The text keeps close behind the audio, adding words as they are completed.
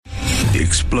the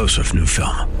explosive new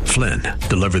film, Flynn,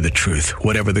 deliver the truth,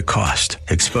 whatever the cost,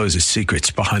 exposes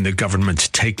secrets behind the government's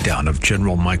takedown of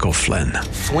General Michael Flynn.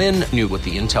 Flynn knew what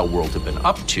the intel world had been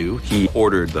up to. He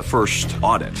ordered the first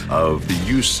audit of the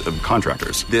use of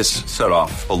contractors. This set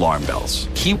off alarm bells.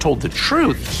 He told the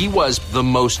truth. He was the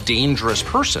most dangerous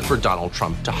person for Donald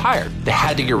Trump to hire. They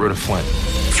had to get rid of Flynn.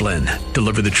 Flynn,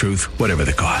 deliver the truth, whatever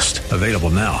the cost. Available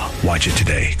now. Watch it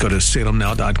today. Go to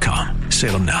salemnow.com.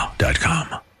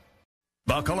 salemnow.com.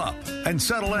 Buckle up and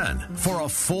settle in for a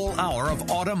full hour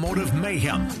of automotive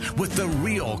mayhem with the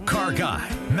real car guy,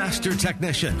 master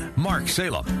technician, Mark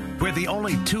Salem, where the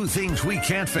only two things we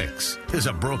can't fix is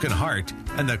a broken heart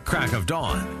and the crack of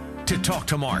dawn. To talk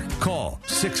to Mark, call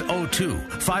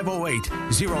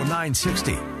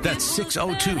 602-508-0960. That's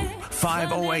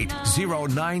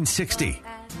 602-508-0960.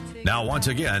 Now, once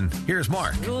again, here's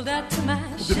Mark. Well,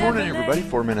 good morning, everybody.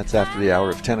 4 minutes after the hour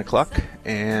of 10 o'clock.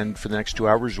 And for the next 2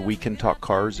 hours, we can talk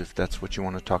cars if that's what you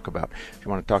want to talk about. If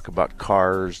you want to talk about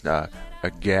cars,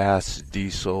 gas,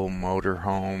 diesel,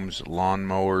 motorhomes,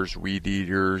 lawnmowers, weed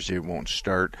eaters, it won't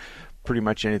start. Pretty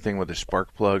much anything with a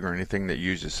spark plug or anything that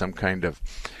uses some kind of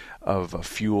a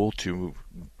fuel to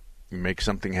make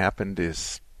something happen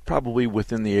is probably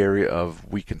within the area of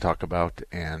we can talk about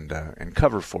and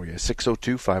cover for you.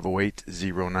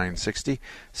 602-508-0960,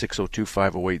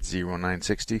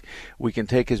 602-508-0960. We can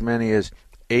take as many as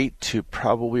 8 to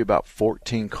probably about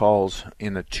 14 calls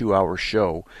in a 2-hour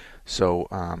show. So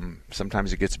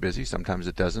sometimes it gets busy, sometimes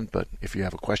it doesn't. But if you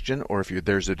have a question or if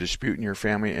there's a dispute in your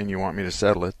family and you want me to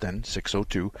settle it, then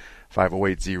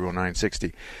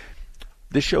 602-508-0960.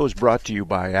 This show is brought to you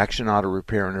by Action Auto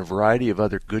Repair and a variety of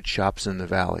other good shops in the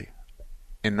Valley.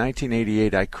 In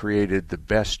 1988, I created the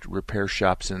best repair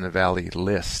shops in the Valley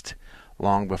list,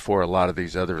 long before a lot of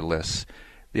these other lists.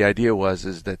 The idea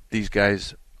is that these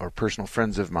guys are personal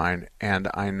friends of mine, and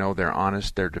I know they're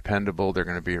honest, they're dependable, they're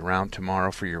going to be around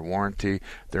tomorrow for your warranty,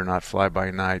 they're not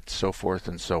fly-by-night, so forth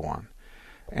and so on.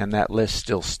 And that list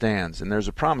still stands. And there's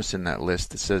a promise in that list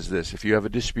that says this: if you have a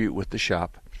dispute with the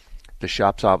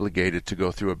shop's obligated to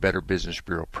go through a Better Business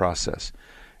Bureau process.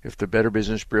 If the Better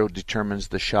Business Bureau determines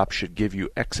the shop should give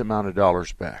you X amount of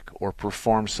dollars back or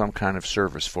perform some kind of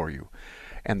service for you,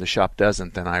 and the shop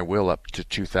doesn't, then I will up to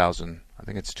 $2,000. I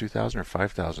think it's $2,000 or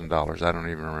 $5,000. I don't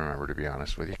even remember, to be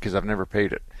honest with you, because I've never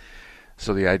paid it.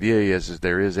 So the idea is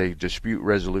there is a dispute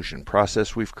resolution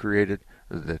process we've created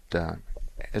that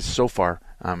has so far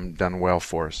done well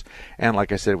for us. And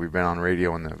like I said, we've been on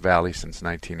radio in the Valley since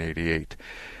 1988.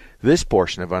 This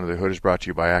portion of Under the Hood is brought to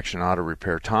you by Action Auto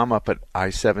Repair. Tom up at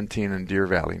I-17 in Deer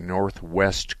Valley,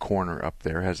 northwest corner up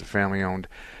there, has a family-owned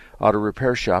auto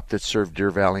repair shop that served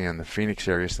Deer Valley and the Phoenix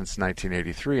area since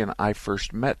 1983, and I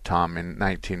first met Tom in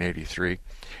 1983.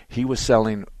 He was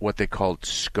selling what they called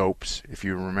scopes. If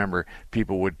you remember,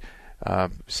 people would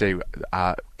say,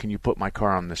 can you put my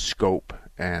car on the scope?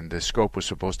 And the scope was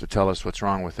supposed to tell us what's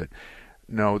wrong with it.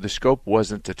 No, the scope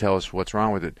wasn't to tell us what's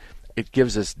wrong with it. It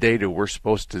gives us data. We're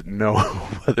supposed to know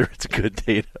whether it's good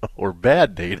data or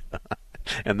bad data.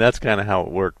 And that's kind of how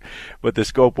it worked. But the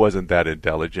scope wasn't that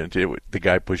intelligent. The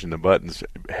guy pushing the buttons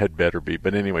had better be.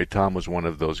 But anyway, Tom was one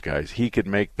of those guys. He could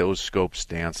make those scopes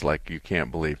dance like you can't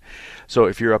believe. So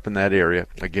if you're up in that area,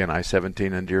 again,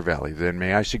 I-17 in Deer Valley, then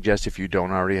may I suggest, if you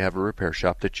don't already have a repair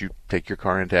shop, that you take your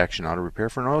car into Action Auto Repair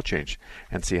for an oil change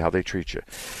and see how they treat you.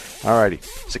 All righty,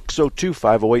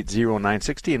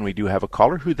 602-508-0960, and we do have a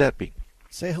caller. Who'd that be?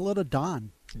 Say hello to Don.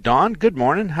 Don, good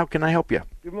morning. How can I help you?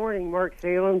 Good morning, Mark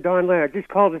Salem. Don Land. I just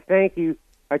called to thank you.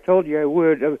 I told you I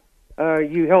would.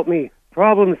 You helped me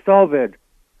problem solve it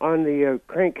on the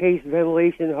crankcase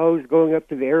ventilation hose going up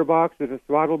to the airbox with a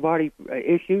throttle body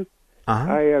issue.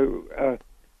 Uh-huh. I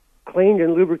cleaned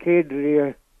and lubricated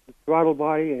the throttle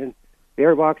body and the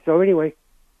airbox. So anyway,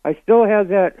 I still have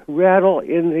that rattle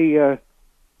in the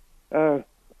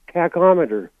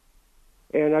tachometer.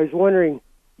 And I was wondering,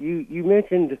 You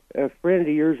mentioned a friend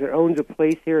of yours that owns a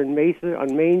place here in Mesa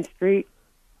on Main Street,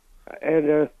 and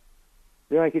that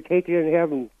I could take it and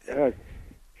have him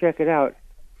check it out.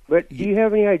 But do you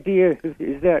have any idea,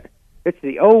 is that it's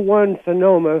the 01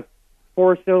 Sonoma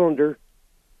 4-cylinder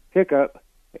pickup,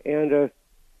 and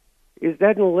is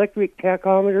that an electric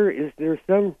tachometer? Is there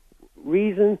some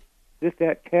reason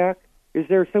that tach, is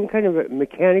there some kind of a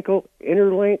mechanical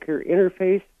interlink or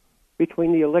interface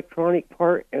between the electronic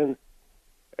part and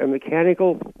a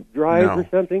mechanical drive or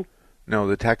something? No,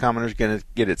 the tachometer is going to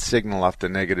get its signal off the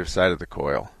negative side of the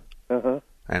coil. Uh-huh.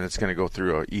 And it's going to go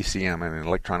through an ECM and an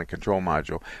electronic control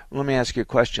module. Let me ask you a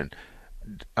question.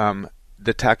 The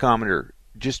tachometer,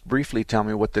 just briefly tell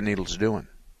me what the needle's doing.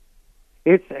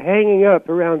 It's hanging up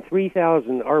around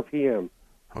 3,000 RPM.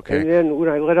 Okay. And then when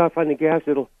I let off on the gas,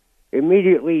 it'll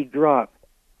immediately drop.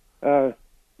 But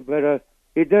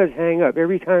it does hang up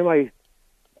every time I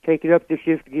take it up to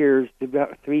shift gears to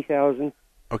about 3,000.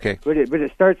 Okay. But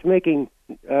it starts making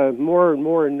more and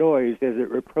more noise as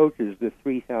it approaches the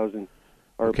 3,000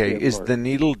 RPM. Okay. Is mark. the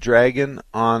needle dragging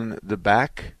on the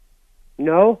back?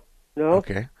 No.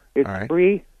 Okay. It's all right.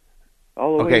 free.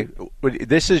 All the way. Okay,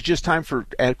 this is just time for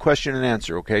a question and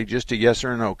answer. Okay, just a yes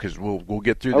or a no, because we'll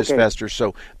get through this Okay. faster.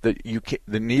 So the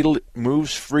needle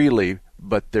moves freely,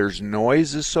 but there's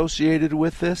noise associated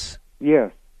with this.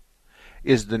 Yes.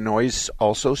 Is the noise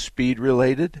also speed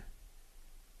related?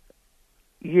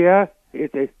 Yeah.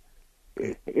 It's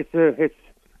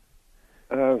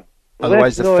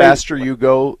Otherwise, the noise. faster you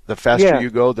go, the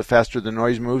Yeah. faster the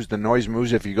noise moves. The noise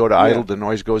moves. If you go to idle, the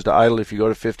noise goes to idle. If you go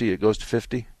to 50, it goes to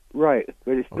 50. Right,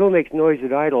 but it still makes noise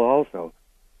at idle also.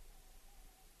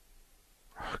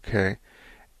 Okay.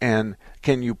 And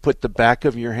can you put the back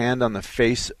of your hand on the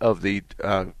face of the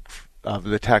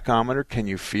tachometer? Can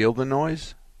you feel the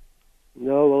noise?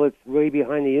 No, well, it's way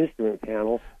behind the instrument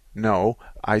panel. No,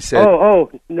 I said.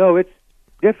 No, it's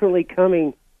definitely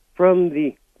coming from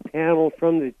the panel,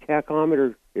 from the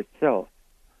tachometer itself.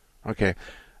 Okay.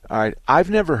 All right. I've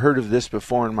never heard of this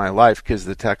before in my life because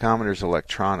the tachometer is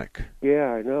electronic.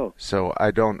 Yeah, I know. So I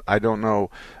don't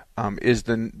know. Is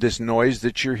this noise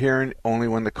that you're hearing only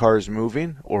when the car is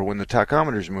moving or when the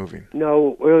tachometer is moving?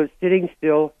 No, well, it's sitting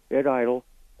still at idle.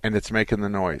 And it's making the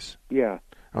noise. Yeah.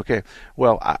 Okay.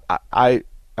 Well, I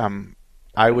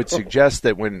would suggest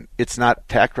that when it's not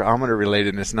tachometer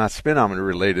related and it's not speedometer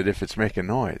related, if it's making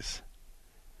noise,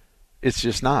 it's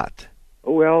just not.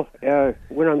 Well,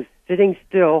 when I'm sitting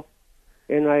still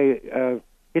and I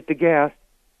hit the gas,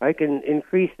 I can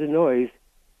increase the noise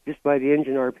just by the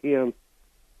engine RPM,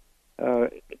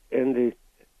 and the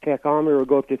tachometer will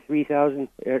go up to 3,000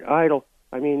 at idle.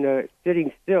 I mean,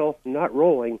 sitting still, not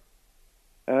rolling,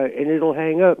 and it'll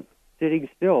hang up sitting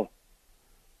still.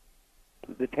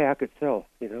 The tack itself,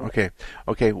 you know.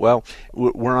 Okay. Well,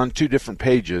 we're on two different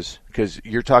pages because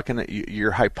you're talking.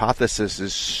 Your hypothesis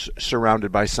is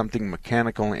surrounded by something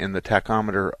mechanical in the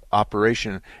tachometer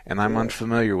operation, and I'm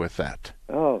unfamiliar with that.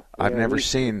 Oh, I've never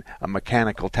seen a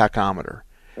mechanical tachometer.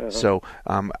 Uh-huh. So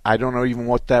I don't know even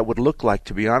what that would look like,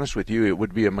 to be honest with you. It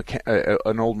would be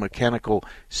an old mechanical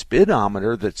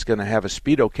speedometer that's going to have a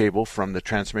speedo cable from the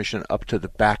transmission up to the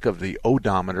back of the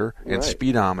odometer and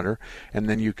speedometer, and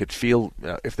then you could feel,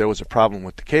 if there was a problem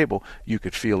with the cable, you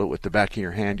could feel it with the back of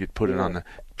your hand. You'd put it on the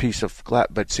piece of glass.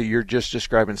 But see, you're just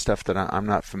describing stuff that I'm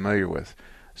not familiar with.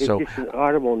 It's just an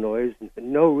audible noise,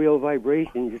 no real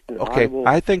vibration, just an audible...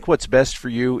 I think what's best for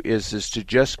you is to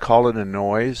just call it a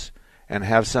noise and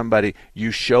have somebody,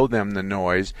 you show them the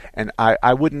noise. And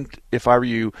I wouldn't, if I were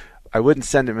you, I wouldn't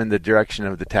send them in the direction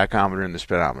of the tachometer and the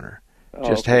speedometer.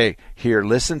 Hey, here,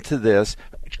 listen to this.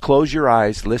 Close your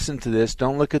eyes, listen to this.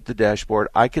 Don't look at the dashboard.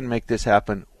 I can make this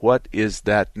happen. What is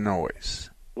that noise?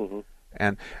 Mm-hmm.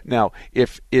 And now,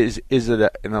 is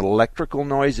it an electrical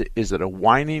noise? Is it a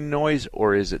whining noise,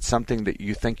 or is it something that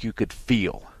you think you could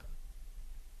feel?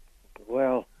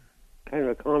 Well, kind of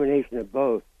a combination of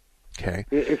both. Okay.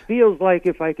 It feels like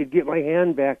if I could get my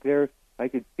hand back there, I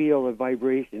could feel a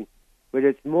vibration, but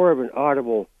it's more of an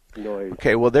audible noise.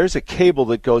 Okay, well, there's a cable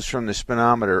that goes from the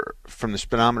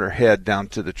speedometer head down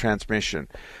to the transmission.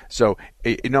 So,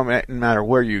 no matter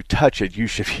where you touch it, you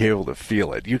should be able to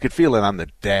feel it. You could feel it on the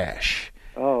dash.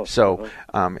 Oh. So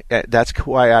that's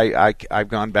why I've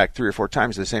gone back 3 or 4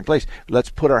 times to the same place. Let's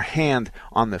put our hand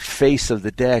on the face of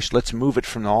the dash. Let's move it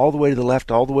from all the way to the left,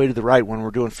 all the way to the right when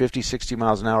we're doing 50, 60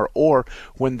 miles an hour, or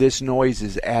when this noise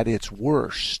is at its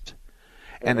worst.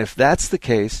 And if that's the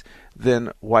case,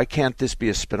 then why can't this be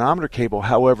a speedometer cable?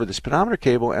 However, the speedometer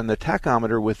cable and the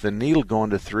tachometer with the needle going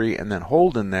to 3 and then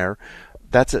holding there,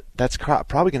 that's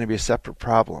probably going to be a separate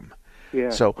problem. Yeah.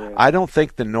 So I don't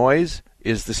think the noise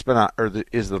is the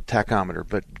tachometer,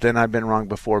 but then I've been wrong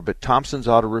before. But Thompson's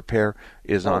Auto Repair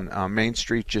is on Main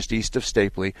Street, just east of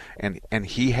Stapley, and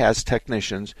he has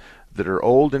technicians that are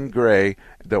old and gray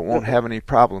that won't have any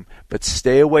problem. But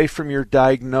stay away from your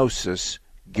diagnosis.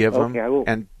 Give them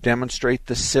and demonstrate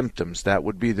the symptoms. That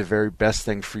would be the very best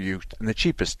thing for you and the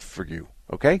cheapest for you.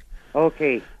 Okay?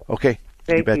 Okay.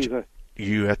 Thank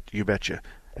you. You betcha.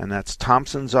 And that's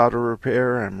Thompson's Auto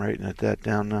Repair. I'm writing that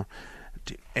down now.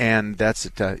 And that's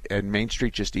at Main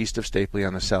Street, just east of Stapley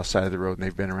on the south side of the road, and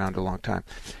they've been around a long time.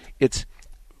 It's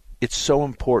so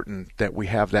important that we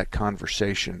have that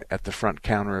conversation at the front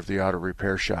counter of the auto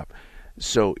repair shop.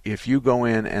 So if you go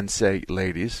in and say,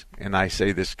 ladies, and I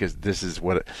say this because this is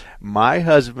what my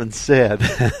husband said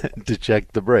to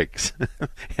check the brakes.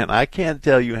 And I can't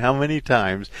tell you how many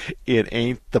times it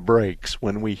ain't the brakes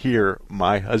when we hear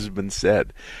my husband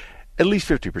said, at least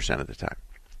 50% of the time.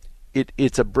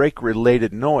 It's a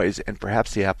brake-related noise, and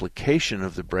perhaps the application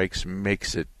of the brakes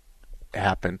makes it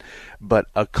happen. But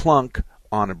a clunk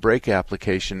on a brake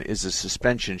application is a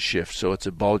suspension shift, so it's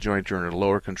a ball joint or a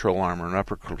lower control arm or an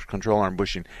upper control arm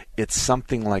bushing. It's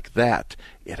something like that.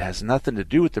 It has nothing to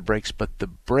do with the brakes, but the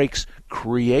brakes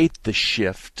create the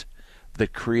shift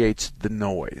that creates the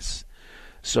noise.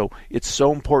 So it's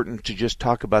so important to just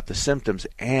talk about the symptoms,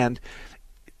 and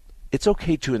it's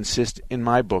okay to insist, in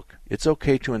my book, it's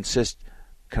okay to insist,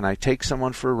 can I take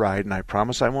someone for a ride? And I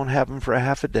promise I won't have them for a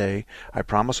half a day. I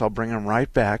promise I'll bring them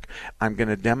right back. I'm going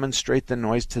to demonstrate the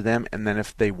noise to them, and then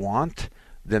if they want,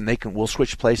 then we'll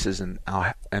switch places, and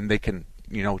they can,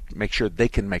 make sure they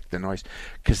can make the noise,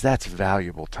 because that's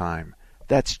valuable time.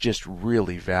 That's just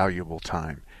really valuable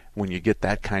time when you get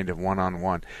that kind of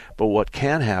one-on-one. But what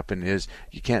can happen is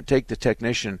you can't take the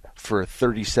technician for a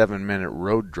 37-minute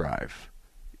road drive.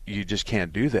 You just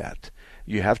can't do that.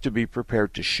 You have to be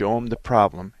prepared to show them the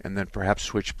problem and then perhaps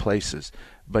switch places.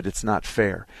 But it's not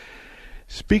fair.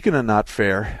 Speaking of not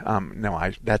fair,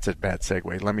 that's a bad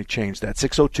segue. Let me change that.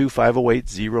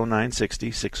 602-508-0960,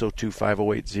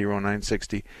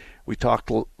 602-508-0960. We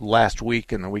talked last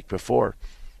week and the week before.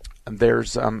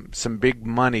 There's some big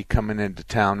money coming into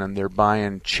town, and they're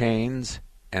buying chains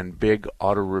and big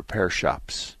auto repair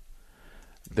shops.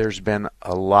 There's been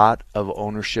a lot of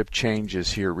ownership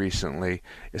changes here recently,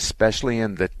 especially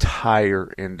in the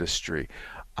tire industry.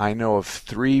 I know of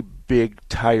 3 big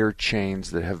tire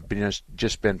chains that have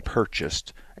just been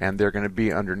purchased, and they're going to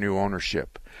be under new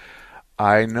ownership.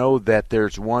 I know that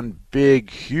there's one big,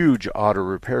 huge auto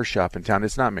repair shop in town.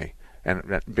 It's not me, and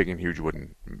that big and huge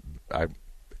wouldn't.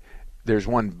 There's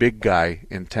one big guy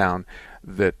in town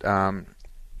that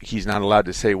he's not allowed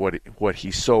to say what he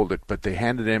sold it, but they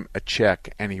handed him a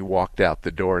check and he walked out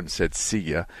the door and said, see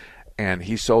ya. And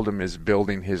he sold him his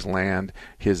building, his land,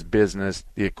 his business,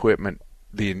 the equipment,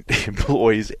 the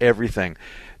employees, everything,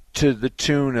 to the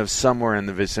tune of somewhere in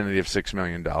the vicinity of $6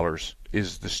 million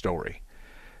is the story.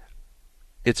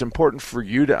 It's important for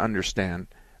you to understand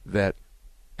that,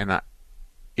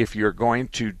 if you're going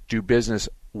to do business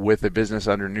with a business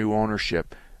under new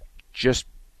ownership, just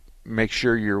make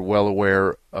sure you're well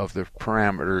aware of the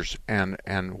parameters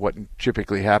and what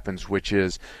typically happens, which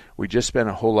is we just spent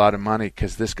a whole lot of money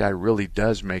because this guy really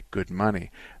does make good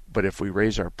money. But if we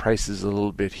raise our prices a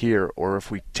little bit here, or if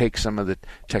we take some of the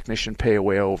technician pay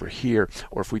away over here,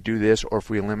 or if we do this, or if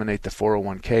we eliminate the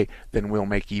 401k, then we'll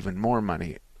make even more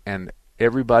money. And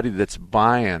everybody that's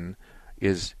buying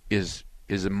is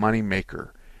a money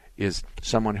maker, is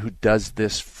someone who does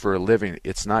this for a living.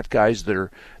 It's not guys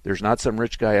there's not some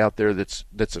rich guy out there that's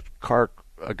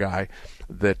a guy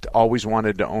that always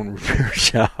wanted to own repair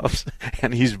shops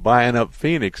and he's buying up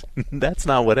Phoenix. That's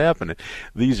not what happened.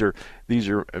 These are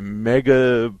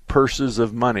mega purses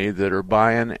of money that are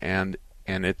buying, and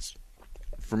it's,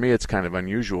 for me, it's kind of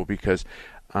unusual because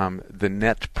the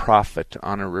net profit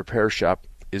on a repair shop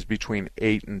is between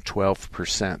 8 and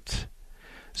 12%.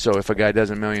 So if a guy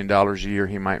does $1 million a year,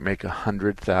 he might make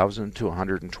 $100,000 to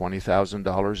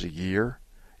 $120,000 a year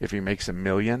if he makes $1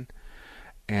 million.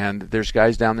 And there's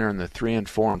guys down there in the 3 and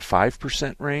 4 and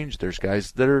 5% range. There's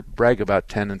guys that brag about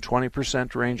 10 and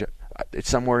 20% range. It's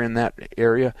somewhere in that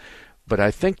area. But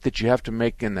I think that you have to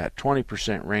make in that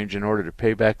 20% range in order to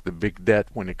pay back the big debt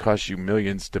when it costs you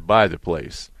millions to buy the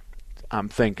place. I'm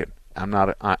thinking. I'm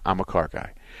a car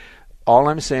guy. All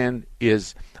I'm saying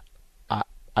is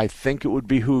I think it would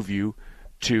behoove you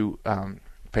to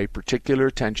pay particular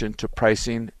attention to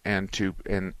pricing and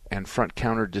front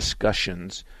counter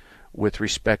discussions with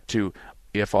respect to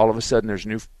if all of a sudden there's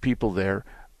new people there,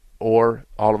 or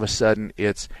all of a sudden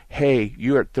it's, hey,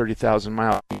 you're at 30,000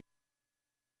 miles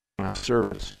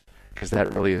service, because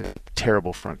that really is a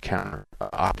terrible front counter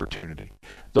opportunity.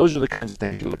 Those are the kinds of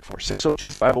things you look for.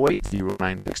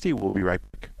 602-508-0960. We'll be right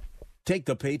back. Take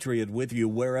the Patriot with you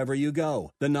wherever you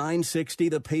go. The 960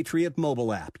 The Patriot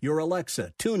mobile app, your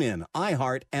Alexa, TuneIn,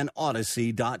 iHeart, and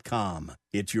Odyssey.com.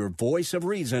 It's your voice of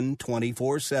reason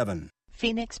 24/7.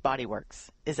 Phoenix Body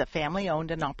Works is a family-owned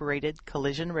and operated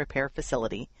collision repair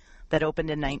facility that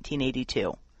opened in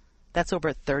 1982. That's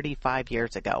over 35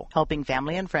 years ago, helping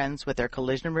family and friends with their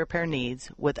collision repair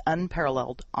needs with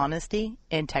unparalleled honesty,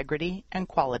 integrity, and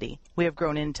quality. We have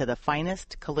grown into the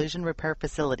finest collision repair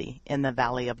facility in the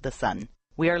Valley of the Sun.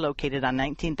 We are located on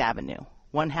 19th Avenue,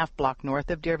 1/2 block north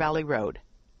of Deer Valley Road.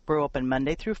 We're open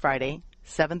Monday through Friday,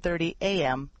 7:30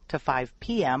 a.m. to 5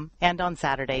 p.m., and on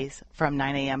Saturdays from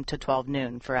 9 a.m. to 12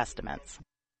 noon for estimates.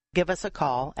 Give us a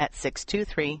call at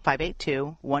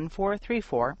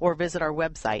 623-582-1434 or visit our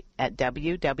website at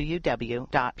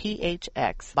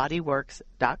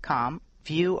www.phxbodyworks.com,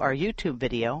 view our YouTube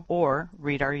video, or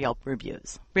read our Yelp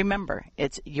reviews. Remember,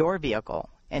 it's your vehicle,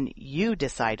 and you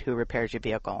decide who repairs your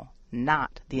vehicle,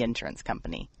 not the insurance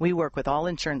company. We work with all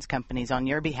insurance companies on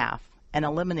your behalf and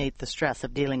eliminate the stress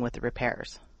of dealing with the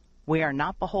repairs. We are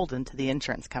not beholden to the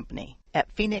insurance company. At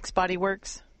Phoenix Body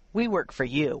Works, we work for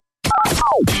you.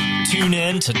 Tune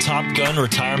in to Top Gun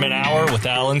Retirement Hour with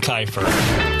Alan Kiefer.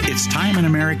 It's time in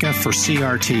America for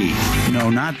CRT. No,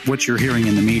 not what you're hearing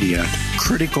in the media.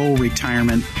 Critical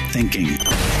retirement thinking.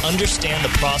 Understand the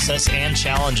process and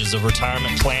challenges of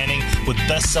retirement planning with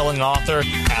best-selling author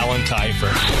Alan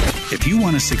Kiefer. If you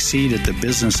want to succeed at the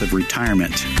business of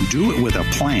retirement, do it with a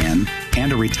plan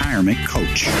and a retirement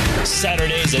coach.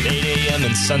 Saturdays at 8 a.m.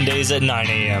 and Sundays at 9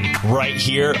 a.m. right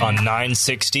here on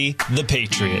 960 The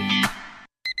Patriot.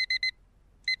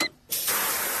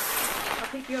 I'll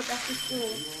pick you up after school.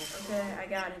 Okay, I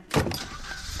got it.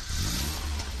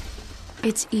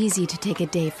 It's easy to take a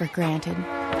day for granted.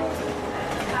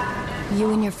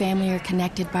 You and your family are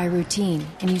connected by routine,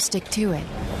 and you stick to it.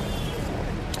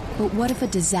 But what if a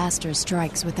disaster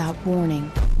strikes without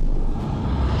warning?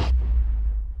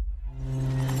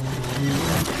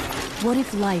 What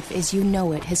if life as you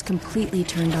know it has completely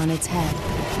turned on its head?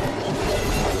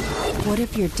 What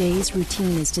if your day's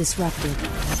routine is disrupted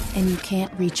and you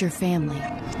can't reach your family?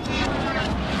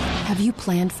 Have you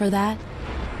planned for that?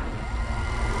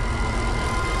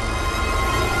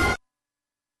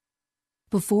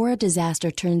 Before a disaster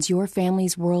turns your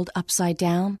family's world upside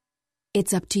down,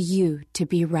 it's up to you to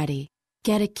be ready.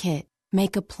 Get a kit,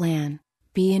 make a plan,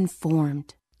 be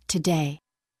informed today.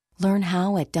 Learn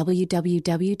how at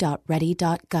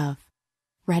www.ready.gov.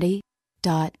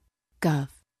 Ready.gov.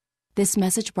 This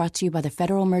message brought to you by the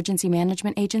Federal Emergency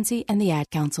Management Agency and the Ad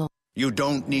Council. You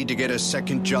don't need to get a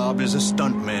second job as a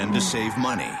stuntman to save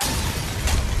money.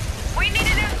 We need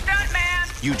a new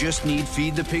stuntman! You just need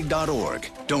feedthepig.org.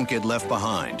 Don't get left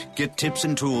behind. Get tips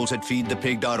and tools at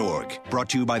feedthepig.org. Brought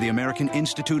to you by the American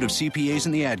Institute of CPAs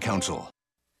and the Ad Council.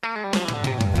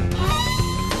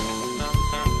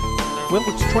 Well,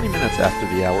 it's 20 minutes after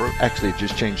the hour. Actually, it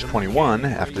just changed 21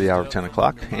 after the hour of 10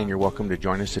 o'clock. And you're welcome to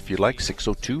join us if you'd like.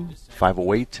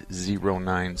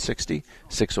 602-508-0960.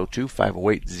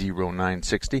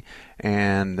 602-508-0960.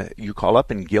 And you call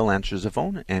up and Gil answers the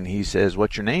phone. And he says,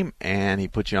 what's your name? And he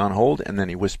puts you on hold. And then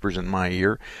he whispers in my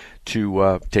ear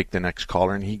to take the next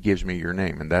caller. And he gives me your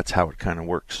name. And that's how it kind of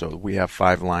works. So we have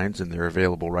 5 lines and they're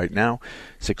available right now.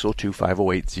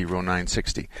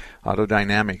 602-508-0960. Auto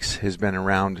Dynamics has been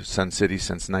around Sun City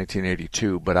since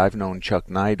 1982, but I've known Chuck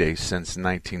Nide since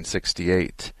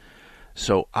 1968.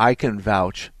 So I can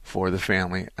vouch for the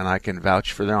family, and I can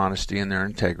vouch for their honesty and their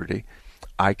integrity.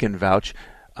 I can vouch,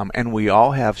 and we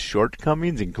all have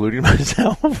shortcomings, including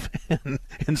myself.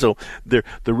 and so the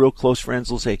real close friends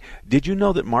will say, did you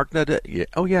know that Mark Nade? Yeah,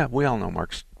 oh, yeah, we all know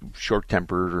Mark's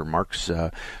short-tempered, or Mark's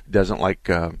doesn't like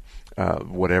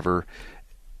whatever.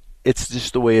 It's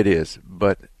just the way it is.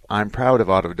 But I'm proud of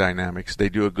Auto Dynamics. They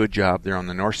do a good job. They're on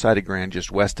the north side of Grand,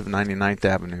 just west of 99th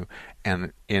Avenue.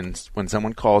 And when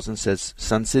someone calls and says,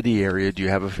 Sun City area, do you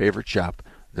have a favorite shop?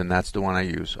 Then that's the one I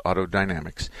use, Auto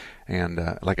Dynamics. And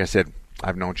like I said,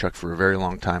 I've known Chuck for a very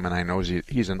long time, and I know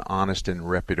he's an honest and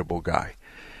reputable guy.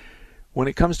 When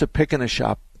it comes to picking a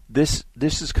shop, this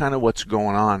is kind of what's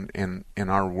going on in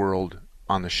our world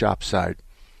on the shop side.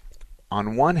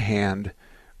 On one hand,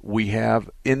 we have,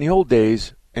 in the old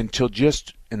days, until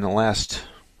just in the last,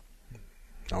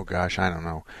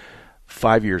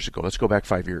 5 years ago, let's go back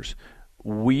 5 years,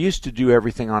 we used to do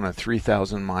everything on a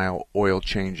 3,000-mile oil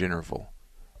change interval.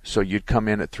 So you'd come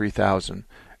in at 3,000,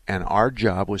 and our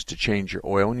job was to change your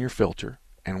oil and your filter,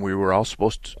 and we were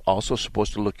also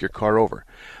supposed to look your car over.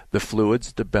 The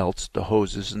fluids, the belts, the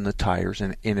hoses, and the tires,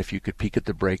 and if you could peek at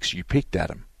the brakes, you peeked at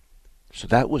them. So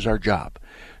that was our job.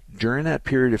 During that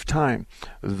period of time,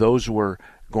 those were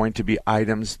going to be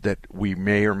items that we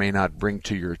may or may not bring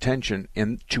to your attention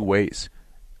in 2 ways.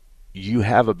 You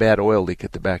have a bad oil leak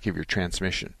at the back of your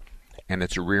transmission, and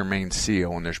it's a rear main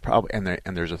seal, and there's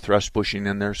there's a thrust bushing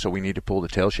in there, so we need to pull the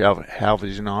tail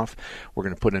housing off. We're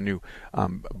going to put a new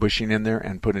bushing in there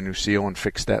and put a new seal and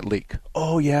fix that leak.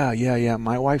 Oh, yeah.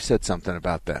 My wife said something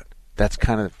about that. That's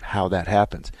kind of how that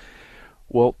happens.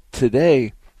 Well,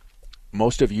 today,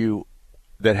 most of you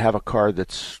that have a car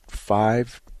that's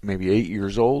 5, maybe 8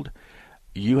 years old,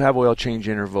 you have oil change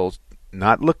intervals,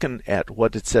 not looking at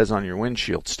what it says on your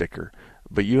windshield sticker,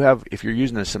 But if you're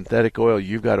using a synthetic oil,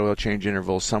 you've got oil change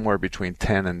intervals somewhere between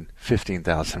 10 and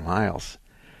 15,000 miles.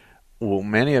 Well,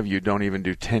 many of you don't even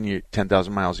do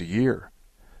 10,000 miles a year.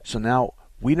 So now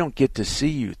we don't get to see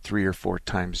you 3 or 4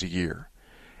 times a year.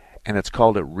 And it's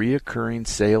called a reoccurring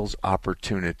sales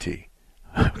opportunity.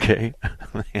 Okay?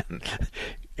 And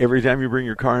every time you bring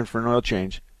your car in for an oil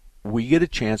change, we get a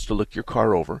chance to look your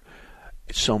car over.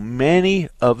 So many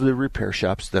of the repair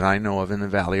shops that I know of in the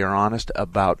Valley are honest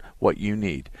about what you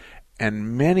need.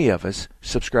 And many of us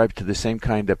subscribe to the same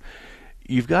kind of,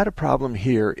 you've got a problem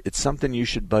here, it's something you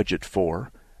should budget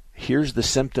for. Here's the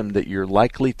symptom that you're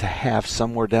likely to have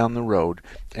somewhere down the road,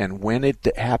 and when it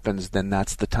happens, then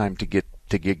that's the time to get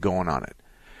going on it.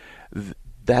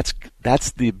 That's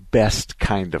the best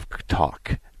kind of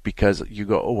talk, because you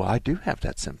go, oh, well, I do have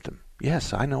that symptom.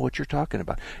 Yes, I know what you're talking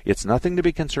about. It's nothing to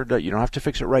be concerned about. You don't have to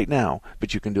fix it right now,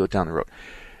 but you can do it down the road.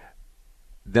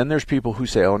 Then there's people who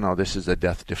say, oh, no, this is a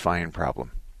death-defying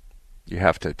problem. You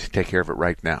have to take care of it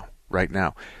right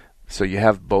now. So you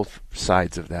have both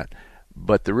sides of that.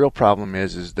 But the real problem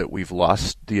is that we've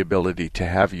lost the ability to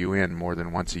have you in more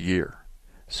than once a year.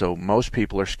 So most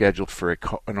people are scheduled for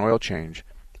an oil change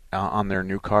on their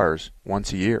new cars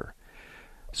once a year.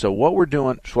 So what we're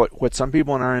doing, what some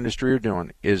people in our industry are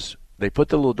doing, is they put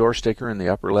the little door sticker in the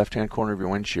upper left-hand corner of your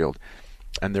windshield,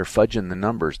 and they're fudging the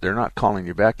numbers. They're not calling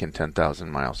you back in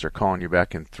 10,000 miles. They're calling you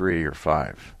back in 3 or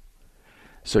 5.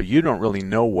 So you don't really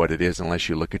know what it is unless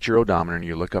you look at your odometer and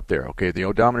you look up there. Okay, the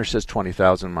odometer says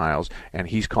 20,000 miles, and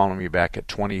he's calling me back at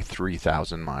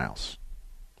 23,000 miles.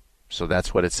 So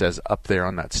that's what it says up there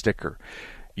on that sticker.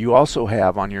 You also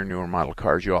have, on your newer model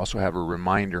cars, you also have a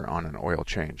reminder on an oil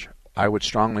change. I would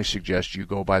strongly suggest you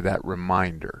go by that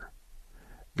reminder,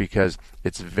 because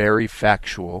it's very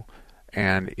factual,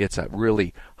 and it's a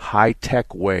really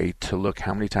high-tech way to look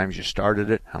how many times you started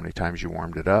it, how many times you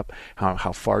warmed it up,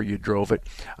 how far you drove it,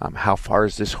 how far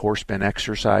has this horse been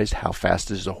exercised, how fast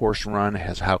does the horse run,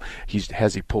 has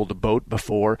he pulled a boat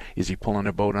before, is he pulling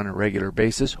a boat on a regular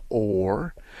basis,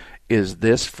 or is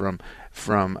this from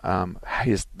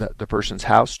the person's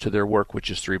house to their work, which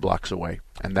is 3 blocks away,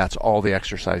 and that's all the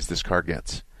exercise this car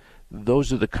gets.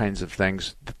 Those are the kinds of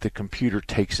things that the computer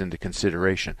takes into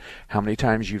consideration. How many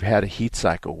times you've had a heat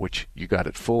cycle, which you got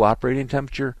at full operating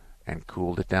temperature and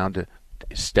cooled it down to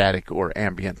static or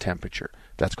ambient temperature.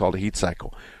 That's called a heat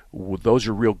cycle. Those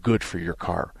are real good for your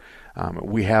car.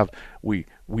 We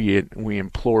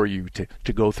implore you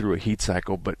to go through a heat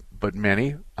cycle, but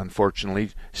many,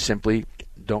 unfortunately, simply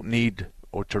don't need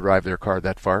or to drive their car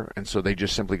that far, and so they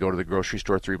just simply go to the grocery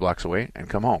store 3 blocks away and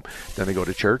come home. Then they go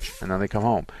to church, and then they come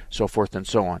home, so forth and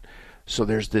so on. So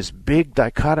there's this big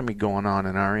dichotomy going on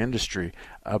in our industry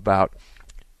about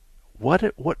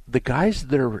what the guys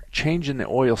that are changing the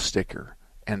oil sticker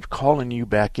and calling you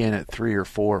back in at 3 or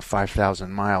 4 or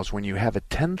 5,000 miles when you have a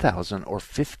 10,000 or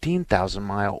 15,000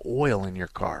 mile oil in your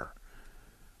car.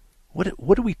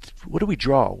 What do we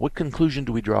draw? What conclusion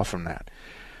do we draw from that?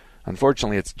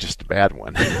 Unfortunately, it's just a bad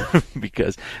one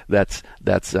because that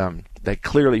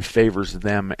clearly favors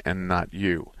them and not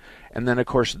you. And then, of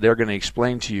course, they're going to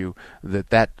explain to you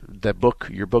that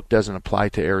your book doesn't apply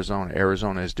to Arizona.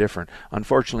 Arizona is different.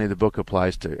 Unfortunately, the book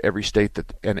applies to every state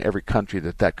and every country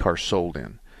that car sold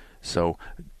in. So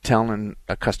telling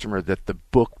a customer that the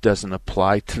book doesn't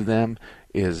apply to them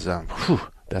is,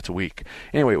 that's weak.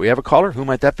 Anyway, we have a caller. Who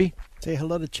might that be? Say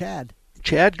hello to Chad.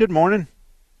 Chad, good morning.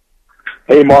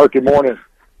 Hey, Mark, good morning.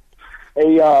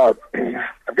 Hey, I've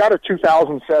got a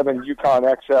 2007 Yukon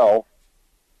XL,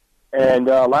 and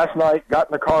last night got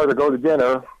in the car to go to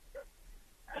dinner,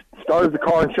 started the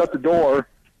car and shut the door,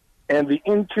 and the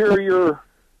interior,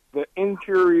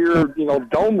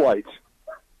 dome lights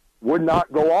would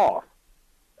not go off.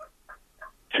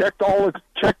 Checked all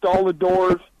the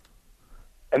doors,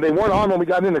 and they weren't on when we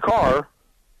got in the car.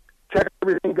 Checked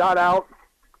everything, got out,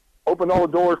 opened all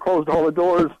the doors, closed all the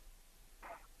doors,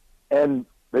 and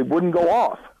they wouldn't go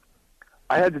off.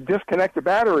 I had to disconnect the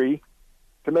battery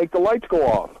to make the lights go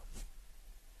off.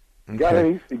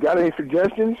 Okay. You got any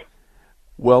suggestions?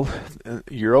 Well,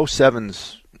 your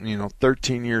 07's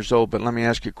 13 years old, but let me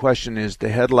ask you a question. Is the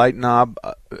headlight knob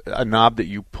a knob that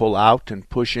you pull out and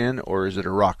push in, or is it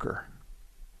a rocker?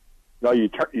 No, you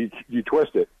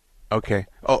twist it. Okay.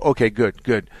 Oh, okay,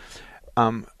 good.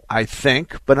 I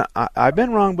think, but I've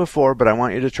been wrong before, but I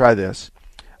want you to try this.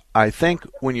 I think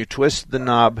when you twist the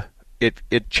knob,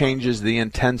 it changes the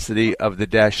intensity of the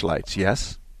dash lights,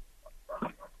 yes?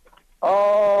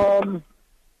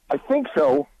 I think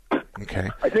so. Okay.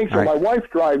 I think so. All right. My wife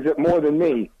drives it more than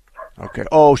me. Okay.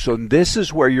 Oh, so this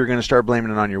is where you're going to start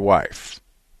blaming it on your wife.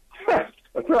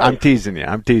 That's right. I'm teasing you.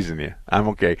 I'm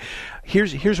okay.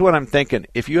 Here's what I'm thinking.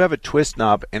 If you have a twist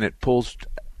knob and it pulls,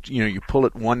 you pull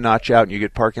it one notch out and you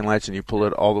get parking lights, and you pull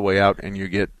it all the way out and you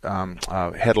get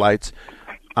headlights.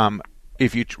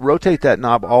 If you rotate that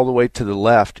knob all the way to the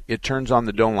left, it turns on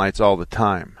the dome lights all the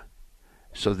time.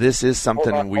 So this is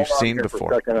something we've seen before.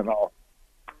 For a second and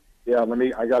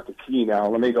I got the key now.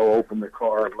 Let me go open the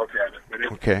car and look at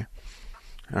it. Okay.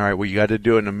 All right, well, you got to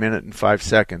do it in 1 minute and 5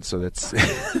 seconds, so that's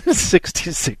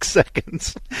 66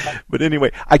 seconds. But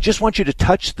anyway, I just want you to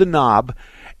touch the knob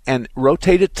and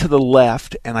rotate it to the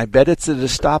left, and I bet it's at a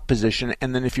stop position,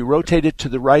 and then if you rotate it to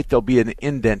the right, there'll be an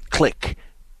indent. Click.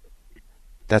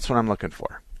 That's what I'm looking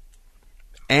for.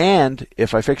 And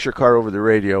if I fix your car over the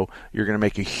radio, you're going to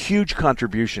make a huge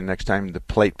contribution next time the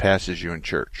plate passes you in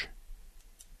church.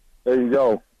 There you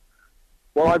go.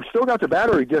 Well, I've still got the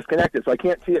battery disconnected, so I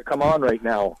can't see it come on right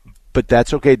now. But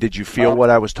that's okay. Did you feel what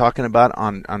I was talking about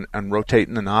on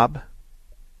rotating the knob?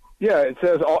 Yeah, it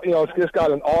says it's just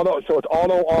got an auto, so it's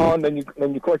auto on. Then you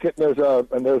click it,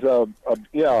 and there's a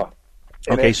yeah.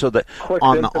 Okay, so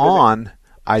on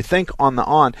the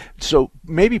on. So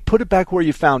maybe put it back where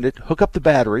you found it. Hook up the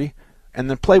battery, and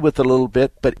then play with it a little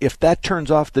bit. But if that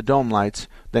turns off the dome lights,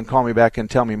 then call me back and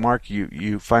tell me, Mark,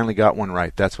 you finally got one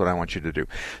right. That's what I want you to do.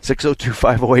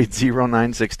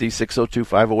 602-508-0960,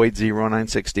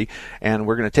 602-508-0960. And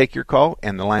we're going to take your call,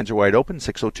 and the lines are wide open,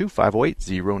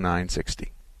 602-508-0960.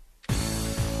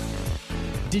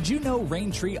 Did you know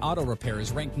Raintree Auto Repair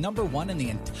is ranked #1 in the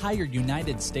entire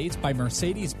United States by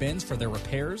Mercedes-Benz for their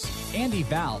repairs? Andy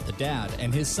Val, the dad,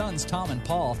 and his sons Tom and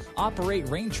Paul operate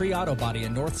Raintree Auto Body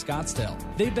in North Scottsdale.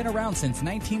 They've been around since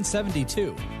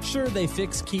 1972. Sure, they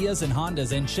fix Kias and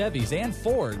Hondas and Chevys and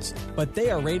Fords, but they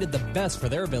are rated the best for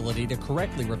their ability to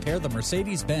correctly repair the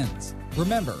Mercedes-Benz.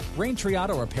 Remember, Raintree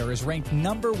Auto Repair is ranked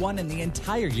 #1 in the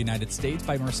entire United States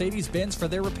by Mercedes-Benz for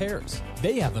their repairs.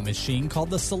 They have a machine called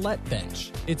the Select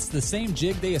Bench. It's the same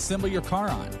jig they assemble your car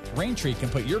on. Raintree can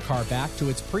put your car back to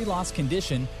its pre-loss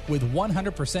condition with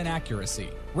 100% accuracy.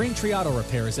 Raintree Auto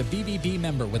Repair is a BBB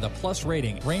member with a plus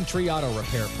rating. Raintree Auto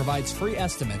Repair provides free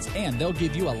estimates, and they'll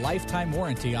give you a lifetime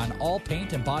warranty on all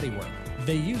paint and bodywork.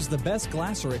 They use the best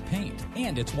Glasserit paint,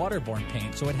 and it's waterborne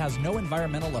paint, so it has no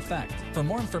environmental effect. For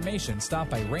more information, stop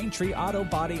by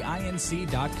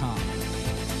RaintreeAutoBodyInc.com.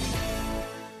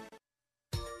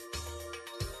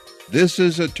 This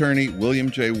is attorney William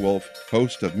J. Wolf,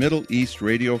 host of Middle East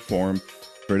Radio Forum,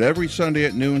 heard every Sunday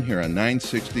at noon here on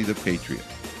 960 The Patriot.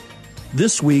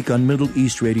 This week on Middle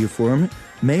East Radio Forum,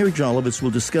 Mayor Jolovitz will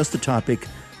discuss the topic,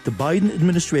 the Biden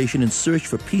administration in search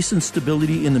for peace and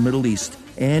stability in the Middle East,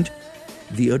 and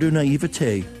the utter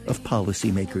naivete of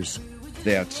policymakers.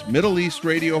 That's Middle East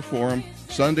Radio Forum,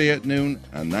 Sunday at noon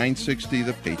on 960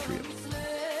 The Patriot.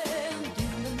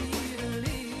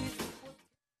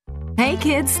 Hey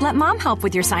kids, let mom help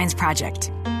with your science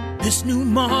project. This new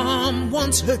mom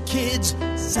wants her kids'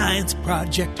 science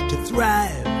project to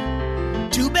thrive.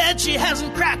 Too bad she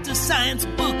hasn't cracked a science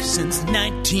book since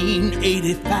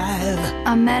 1985.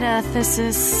 A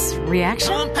metathesis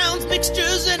reaction? Compounds,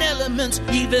 mixtures, and elements.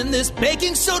 Even this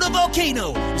baking soda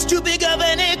volcano is too big of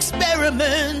an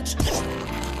experiment.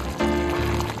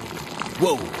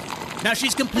 Whoa. Now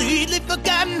she's completely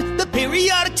forgotten the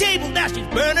periodic table. Now she's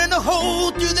burning a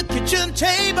hole through the kitchen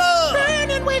table.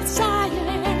 Burning with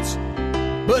science.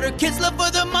 But her kid's love for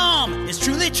the mom is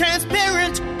truly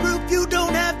transparent. Proof you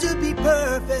don't have to be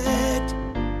perfect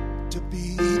to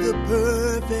be the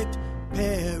perfect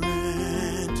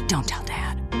parent. Don't tell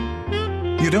Dad.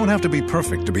 You don't have to be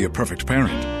perfect to be a perfect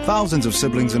parent. Thousands of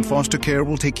siblings in foster care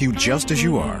will take you just as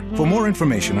you are. For more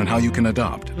information on how you can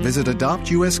adopt, visit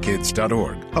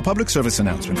adoptuskids.org. A public service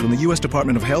announcement from the U.S.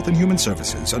 Department of Health and Human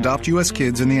Services, Adopt U.S.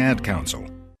 Kids, and the Ad Council.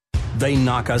 They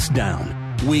knock us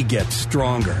down. We get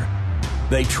stronger.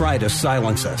 They try to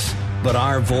silence us, but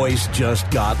our voice just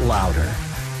got louder.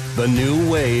 The new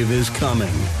wave is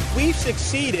coming. We've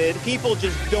succeeded. People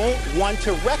just don't want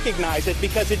to recognize it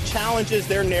because it challenges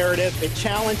their narrative. It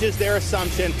challenges their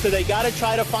assumption. So they got to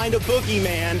try to find a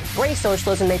boogeyman. Race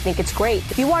socialism, they think it's great.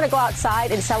 If you want to go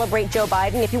outside and celebrate Joe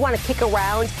Biden, if you want to kick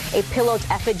around a pillowed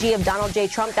effigy of Donald J.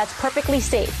 Trump, that's perfectly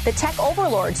safe. The tech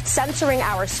overlords censoring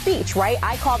our speech, right?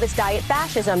 I call this diet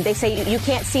fascism. They say you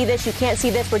can't see this, you can't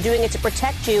see this. We're doing it to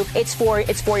protect you. It's for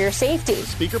your safety.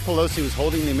 Speaker Pelosi was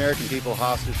holding the American people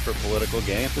hostage for political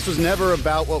gain. This was never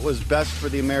about what was best for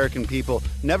the American people,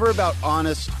 never about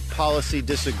honest policy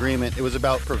disagreement. It was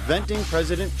about preventing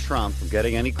President Trump from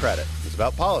getting any credit. It was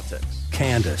about politics.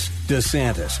 Candace,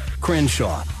 DeSantis,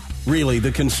 Crenshaw. Really,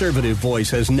 the conservative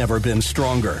voice has never been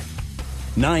stronger.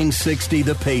 960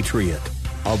 The Patriot,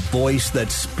 a voice that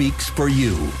speaks for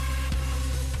you.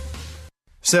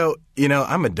 So,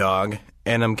 I'm a dog,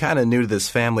 and I'm kind of new to this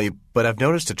family, but I've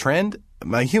noticed a trend.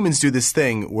 My humans do this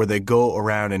thing where they go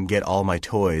around and get all my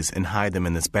toys and hide them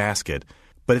in this basket,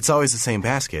 but it's always the same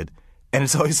basket, and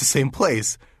it's always the same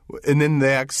place, and then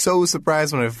they act so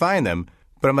surprised when I find them,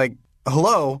 but I'm like,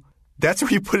 hello, that's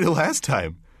where you put it last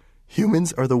time.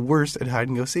 Humans are the worst at hide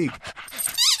and go seek.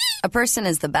 A person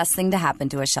is the best thing to happen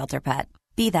to a shelter pet.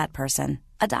 Be that person.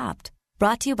 Adopt.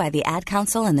 Brought to you by the Ad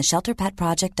Council and the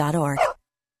ShelterPetProject.org.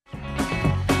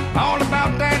 All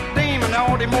about that demon,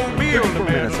 all the mobile. 34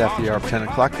 minutes after the hour of 10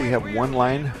 o'clock, we have one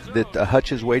line that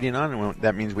Hutch is waiting on, and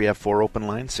that means we have 4 open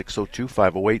lines,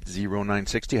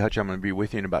 602-508-0960. Hutch, I'm going to be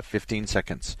with you in about 15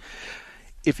 seconds.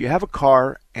 If you have a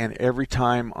car and every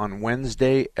time on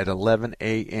Wednesday at 11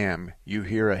 a.m. you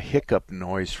hear a hiccup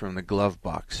noise from the glove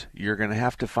box, you're going to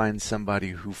have to find somebody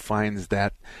who finds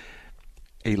that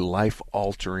a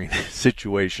life-altering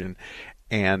situation,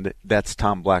 and that's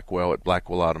Tom Blackwell at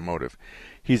Blackwell Automotive.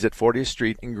 He's at 40th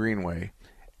Street in Greenway,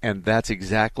 and that's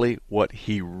exactly what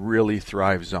he really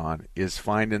thrives on, is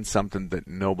finding something that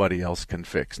nobody else can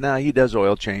fix. Now, he does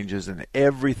oil changes and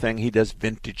everything. He does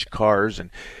vintage cars,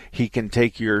 and he can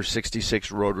take your 66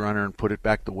 Roadrunner and put it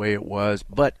back the way it was,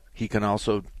 but he can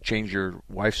also change your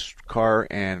wife's car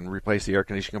and replace the air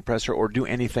conditioning compressor or do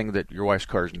anything that your wife's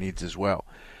car needs as well.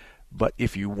 But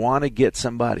if you want to get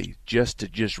somebody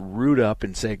just root up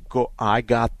and say, "Go, I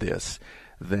got this,"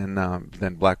 then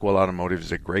Blackwell Automotive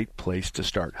is a great place to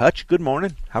start. Hutch, good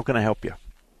morning. How can I help you?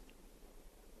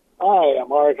 Hi, I'm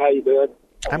Mark. How you doing?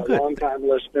 I'm good. A long-time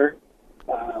listener.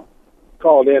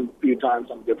 Called in a few times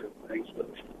on different things, but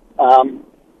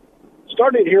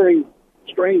started hearing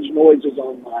strange noises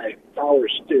on my power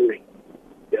steering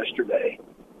yesterday,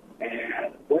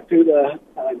 and went to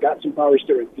got some power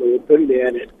steering fluid, put it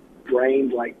in. It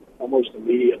drained like almost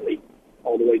immediately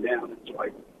all the way down. And so I,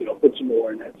 put some more,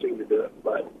 and that seemed to do it.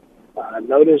 But I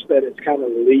noticed that it's kind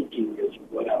of leaking as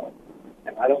well.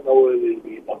 And I don't know whether it would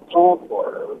be the pump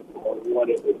or what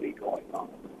it would be going on.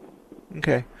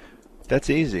 Okay.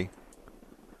 That's easy.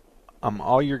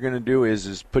 All you're going to do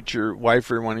is put your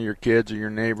wife or one of your kids or your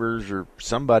neighbors or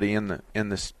somebody in the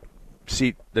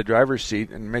seat, the driver's seat,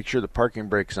 and make sure the parking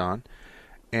brake's on.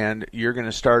 And you're going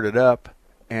to start it up,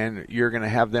 and you're going to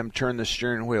have them turn the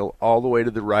steering wheel all the way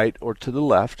to the right or to the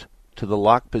left to the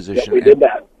lock position. Yeah, we did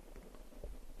that.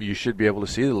 You should be able to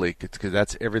see the leak. It's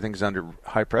because everything's under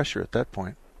high pressure at that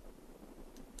point.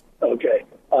 Okay.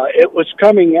 It was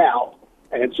coming out,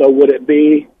 and so would it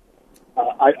be?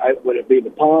 Would it be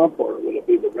the pump, or would it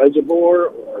be the reservoir,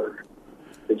 or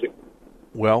is it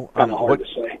kind of hard to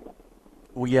say?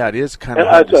 Well, yeah, it is kind of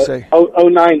hard to say.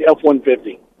 09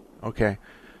 F-150. Okay.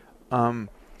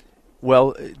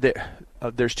 Well,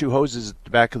 there's 2 hoses at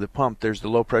the back of the pump. There's the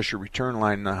low-pressure return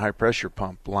line and the high-pressure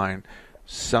pump line.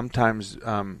 Sometimes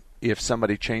if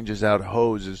somebody changes out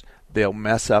hoses, they'll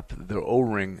mess up the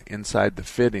O-ring inside the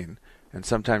fitting, and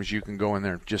sometimes you can go in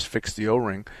there and just fix the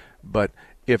O-ring. But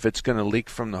if it's going to leak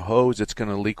from the hose, it's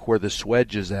going to leak where the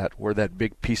swedge is at, where that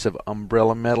big piece of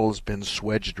umbrella metal has been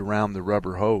swedged around the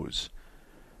rubber hose.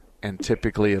 And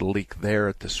typically it'll leak there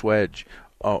at the swedge,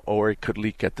 or it could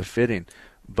leak at the fitting.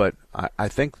 But I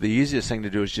think the easiest thing to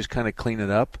do is just kind of clean it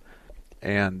up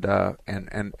and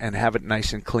have it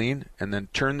nice and clean, and then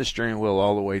turn the steering wheel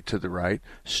all the way to the right,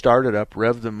 start it up,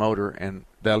 rev the motor, and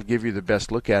that'll give you the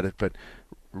best look at it. But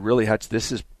really, Hutch,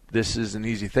 this is an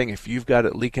easy thing. If you've got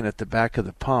it leaking at the back of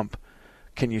the pump,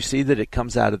 can you see that it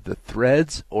comes out of the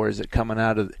threads, or is it coming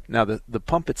out of now the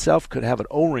pump itself could have an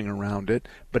O-ring around it,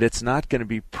 but it's not going to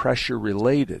be pressure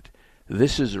related.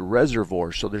 This is a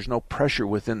reservoir, so there's no pressure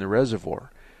within the reservoir.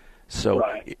 So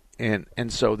right.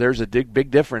 and so there's a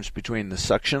big difference between the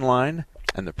suction line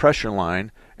and the pressure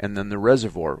line, and then the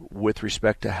reservoir with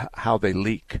respect to how they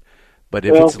leak. But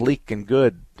if it's leaking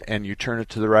good and you turn it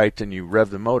to the right and you rev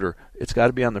the motor, it's got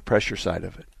to be on the pressure side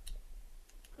of it.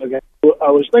 Okay. Well,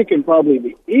 I was thinking probably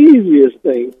the easiest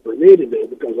thing for me to do,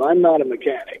 because I'm not a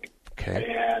mechanic.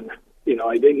 Okay. And,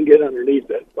 I didn't get underneath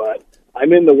it, but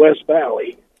I'm in the West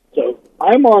Valley, so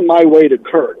I'm on my way to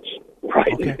Kurtz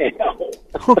right now.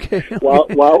 Okay. while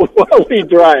we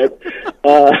drive.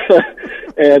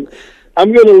 And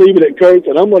I'm going to leave it at Kurtz,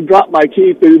 and I'm going to drop my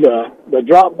key through the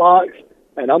drop box,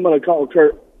 and I'm going to call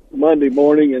Kurt Monday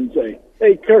morning and say,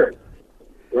 "Hey, Kurt,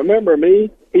 remember me?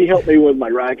 He helped me with my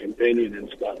rack and pinion and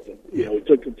stuff. And, he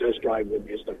took the test drive with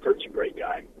me and stuff. Kurt's a great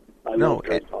guy."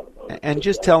 And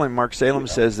just tell him Mark Salem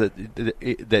says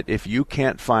that if you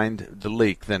can't find the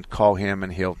leak, then call him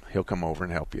and he'll come over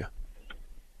and help you.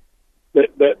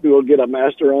 That we'll get a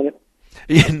master on it?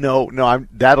 No,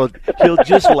 he'll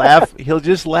just laugh. He'll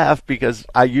just laugh because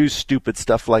I use stupid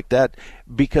stuff like that,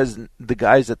 because the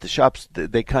guys at the shops,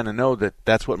 they kind of know that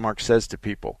that's what Mark says to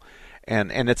people.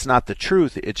 And it's not the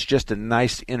truth. It's just a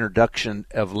nice introduction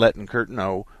of letting Kurt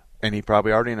know, and he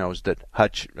probably already knows, that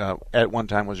Hutch at one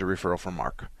time was a referral from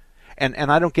Mark. And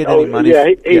I don't get any money. Yeah,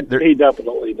 he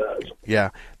definitely does. Yeah,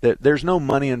 there's no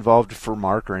money involved for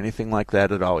Mark or anything like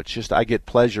that at all. It's just I get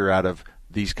pleasure out of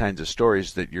these kinds of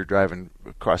stories that you're driving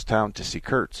across town to see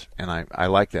Kurt's, and I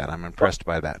like that. I'm impressed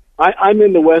by that. I'm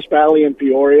in the West Valley in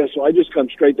Peoria, so I just come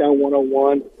straight down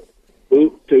 101,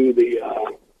 boot to the,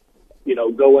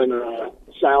 going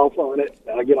south on it,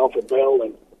 and I get off at Bell,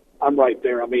 and I'm right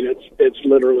there. I mean, it's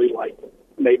literally like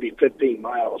maybe 15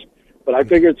 miles. But I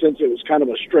figured since it was kind of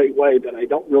a straight way that I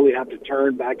don't really have to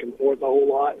turn back and forth a whole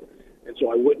lot, and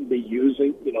so I wouldn't be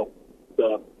using,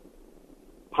 the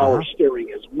power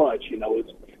steering as much.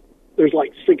 There's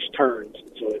like 6 turns,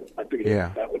 so I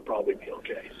figured that would probably be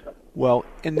okay. So. Well,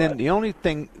 and then the only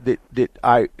thing that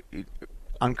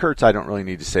on Kurt's, I don't really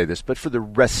need to say this, but for the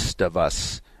rest of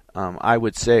us, I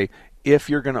would say, if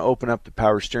you're going to open up the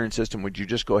power steering system, would you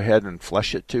just go ahead and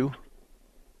flush it too?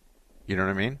 You know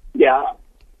what I mean? Yeah.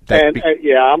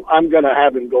 I'm going to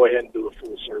have him go ahead and do a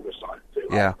full service on it too.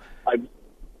 Yeah.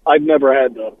 I've never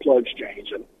had the plugs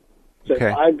changed, and so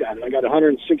I've got it. I got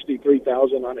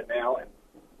 163,000 on it now, and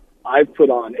I've put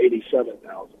on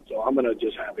 87,000. So I'm going to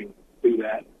just have him do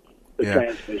that. The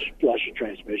transmission, flush the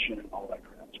transmission, and all that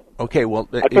crap. So okay. Well,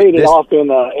 I paid it off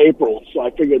in April, so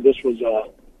I figured this was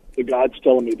the gods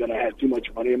telling me that I had too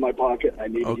much money in my pocket and I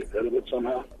need to get rid of it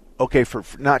somehow. Okay, for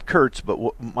not Kurt's, but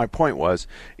my point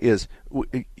is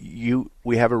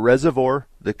we have a reservoir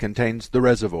that contains the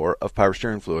reservoir of power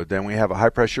steering fluid. Then we have a high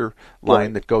pressure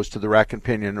line that goes to the rack and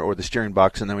pinion or the steering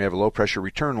box, and then we have a low pressure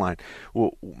return line.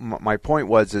 Well, my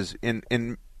point is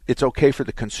it's okay for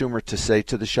the consumer to say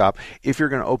to the shop, if you're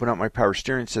going to open up my power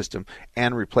steering system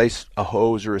and replace a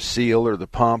hose or a seal or the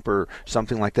pump or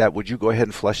something like that, would you go ahead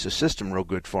and flush the system real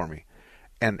good for me?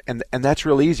 And that's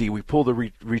real easy. We pull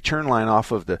the return line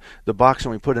off of the box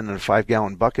and we put it in a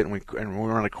 5-gallon bucket and we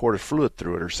run a quart of fluid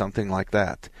through it or something like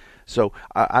that. So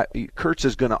Kurt's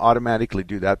is going to automatically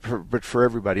do that, but for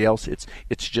everybody else, it's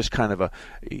just kind of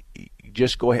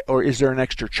just go ahead. Or is there an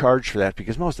extra charge for that?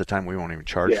 Because most of the time we won't even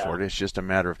charge for it. It's just a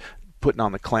matter of putting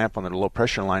on the clamp on the low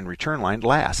pressure line, return line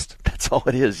last. That's all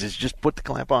it is just put the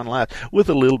clamp on last with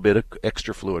a little bit of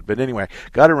extra fluid. But anyway,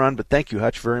 got to run, but thank you,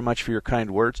 Hutch, very much for your kind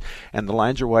words. And the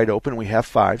lines are wide open. We have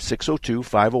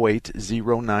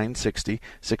 602-508-0960,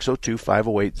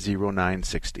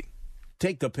 602-508-0960.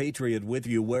 Take the Patriot with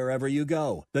you wherever you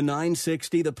go. The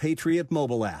 960 The Patriot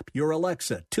mobile app, your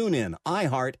Alexa, TuneIn,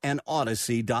 iHeart, and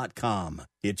Odyssey.com.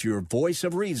 It's your voice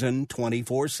of reason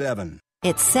 24/7.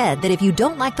 It's said that if you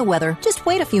don't like the weather, just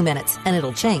wait a few minutes and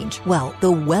it'll change. Well,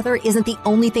 the weather isn't the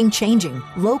only thing changing.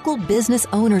 Local business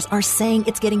owners are saying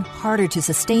it's getting harder to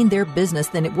sustain their business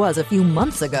than it was a few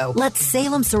months ago. Let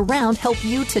Salem Surround help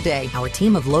you today. Our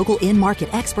team of local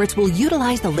in-market experts will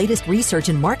utilize the latest research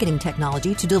and marketing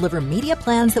technology to deliver media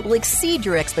plans that will exceed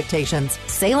your expectations.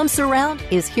 Salem Surround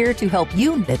is here to help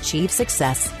you achieve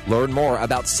success. Learn more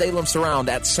about Salem Surround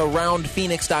at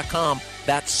surroundphoenix.com.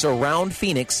 That's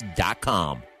surroundphoenix.com.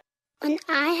 When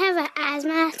I have an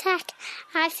asthma attack,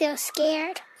 I feel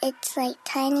scared. It's like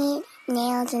tiny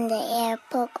nails in the air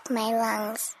poke my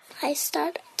lungs. I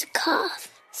start to cough.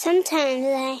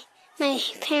 Sometimes my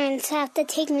parents have to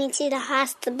take me to the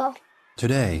hospital.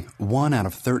 Today, 1 out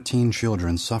of 13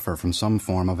 children suffer from some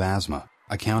form of asthma,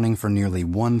 accounting for nearly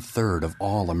 1/3 of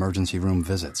all emergency room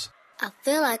visits. I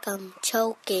feel like I'm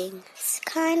choking. It's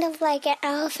kind of like an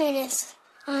elephant is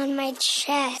on my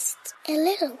chest. A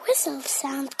little whistle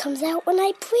sound comes out when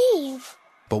I breathe.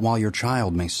 But while your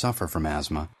child may suffer from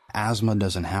asthma, asthma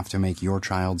doesn't have to make your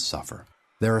child suffer.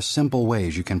 There are simple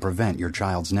ways you can prevent your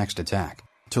child's next attack.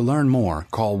 To learn more,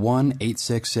 call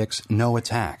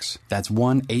 1-866-NO-ATTACKS. That's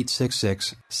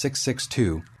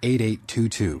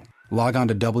 1-866-662-8822. Log on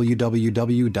to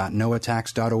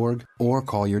www.noattacks.org or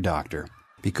call your doctor,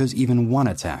 because even one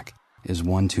attack is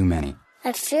one too many.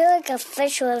 I feel like a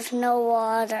fish with no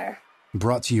water.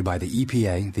 Brought to you by the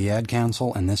EPA, the Ad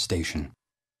Council, and this station.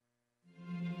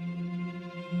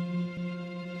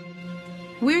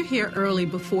 We're here early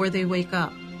before they wake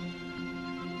up.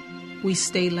 We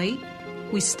stay late.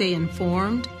 We stay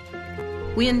informed.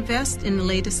 We invest in the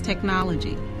latest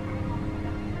technology.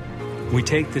 We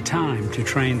take the time to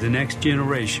train the next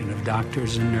generation of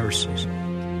doctors and nurses.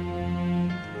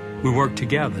 We work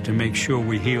together to make sure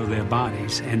we heal their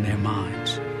bodies and their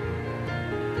minds.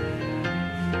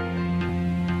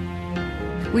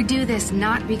 We do this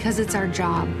not because it's our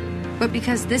job, but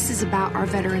because this is about our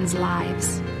veterans'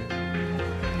 lives.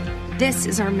 This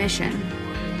is our mission.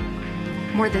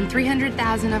 More than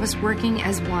 300,000 of us working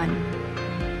as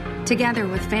one, together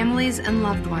with families and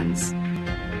loved ones.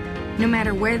 No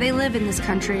matter where they live in this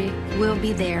country, we'll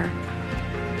be there.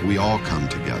 We all come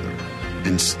together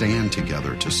and stand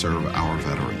together to serve our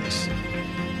veterans.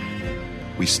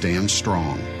 We stand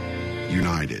strong,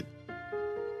 united.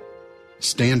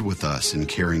 Stand with us in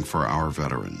caring for our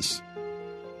veterans.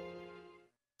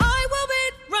 I will be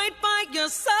right by your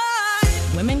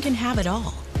side. Women can have it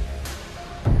all,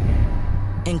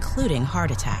 including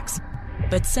heart attacks.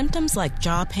 But symptoms like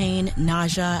jaw pain,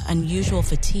 nausea, unusual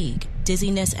fatigue,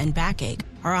 dizziness, and backache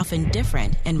are often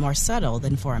different and more subtle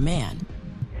than for a man.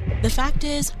 The fact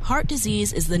is, heart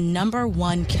disease is the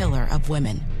 #1 killer of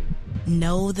women.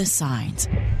 Know the signs.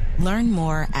 Learn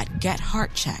more at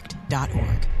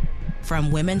getheartchecked.org.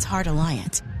 From Women's Heart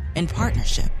Alliance, in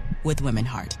partnership with Women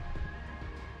Heart.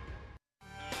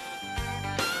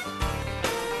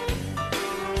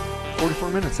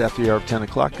 Minutes after the hour of 10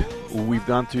 o'clock. We've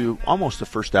gone through almost the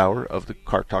first hour of the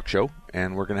Car Talk Show,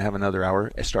 and we're going to have another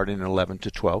hour starting at 11 to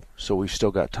 12, so we've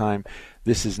still got time.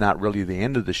 This is not really the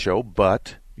end of the show,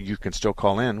 but you can still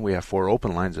call in. We have 4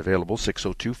 open lines available,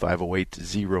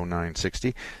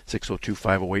 602-508-0960,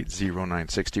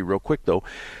 602-508-0960. Real quick, though,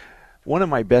 one of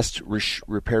my best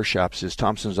repair shops is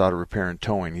Thompson's Auto Repair and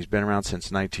Towing. He's been around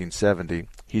since 1970.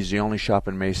 He's the only shop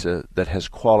in Mesa that has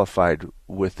qualified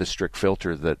with the strict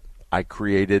filter that I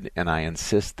created, and I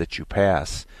insist that you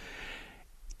pass.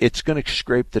 It's going to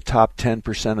scrape the top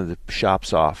 10% of the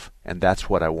shops off, and that's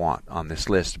what I want on this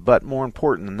list. But more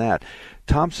important than that,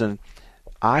 Thompson,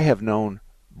 I have known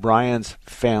Brian's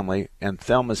family and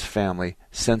Thelma's family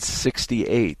since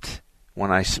 '68 when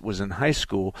I was in high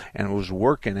school and was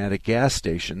working at a gas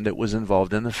station that was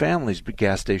involved in the family's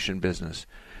gas station business.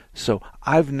 So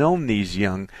I've known these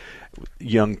young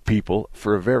people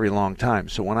for a very long time.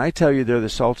 So when I tell you they're the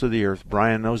salt of the earth,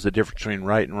 Brian knows the difference between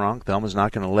right and wrong. Thelma's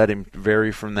not going to let him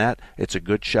vary from that. It's a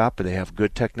good shop, but they have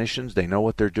good technicians. They know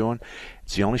what they're doing.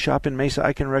 It's the only shop in Mesa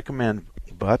I can recommend,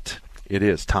 but it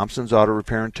is Thompson's Auto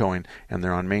Repair and Towing, and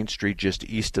they're on Main Street just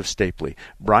east of Stapley.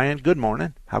 Brian, good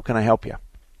morning. How can I help you?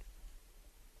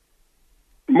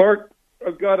 Mark,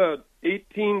 I've got a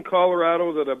 18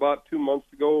 Colorado that I bought 2 months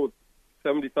ago with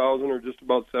 70,000 or just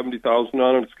about 70,000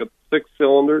 on it. It's got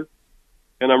 6-cylinder,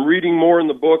 and I'm reading more in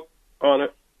the book on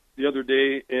it the other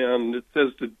day, and it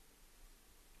says to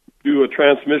do a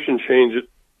transmission change at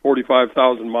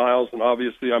 45,000 miles, and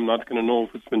obviously I'm not going to know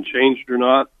if it's been changed or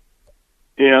not.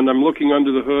 And I'm looking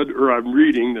under the hood, or I'm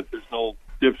reading that there's no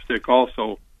dipstick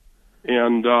also.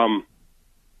 And I'm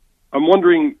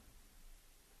wondering,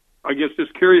 I guess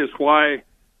just curious why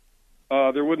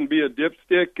there wouldn't be a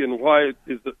dipstick, and why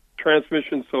is the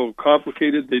transmission so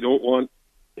complicated they don't want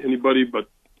anybody but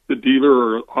the dealer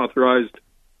or authorized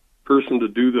person to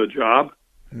do the job?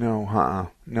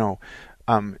 No.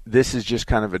 This is just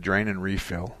kind of a drain and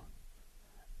refill.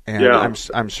 And yeah.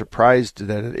 I'm surprised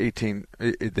that at 18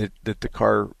 that the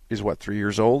car is 3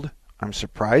 years old. I'm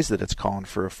surprised that it's calling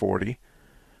for a 40.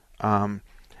 And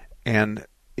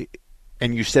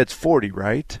you said it's 40,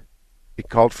 right? It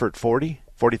called for it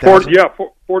 40,000? Yeah,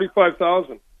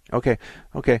 45,000. Okay.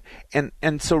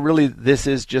 And so really this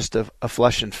is just a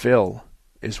flush and fill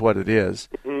is what it is.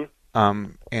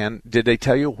 Mm-hmm. And did they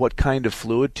tell you what kind of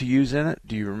fluid to use in it?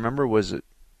 Do you remember? Was it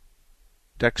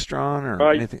Dextron or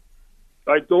anything?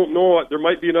 I don't know. There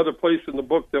might be another place in the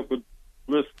book that would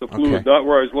list the fluid, not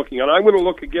where I was looking at. I'm going to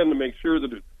look again to make sure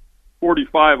that it's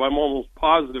 45. I'm almost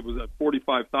positive it was at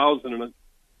 45,000, and it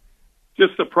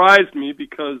just surprised me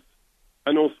because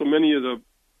I know so many of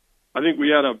I think we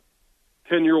had a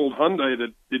 10-year-old Hyundai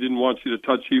that they didn't want you to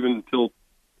touch even until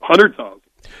 100,000.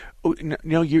 Oh,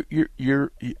 no,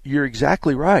 you're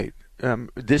exactly right.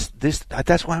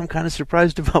 That's why I'm kind of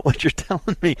surprised about what you're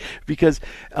telling me, because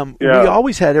we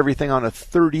always had everything on a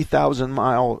 30,000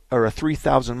 mile or a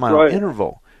 3,000 mile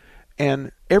interval,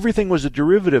 and everything was a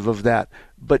derivative of that.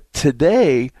 But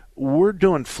today we're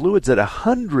doing fluids at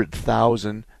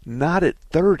 100,000, not at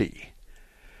 30.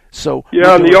 So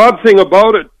yeah, and the odd thing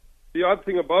about it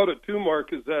too,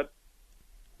 Mark, is that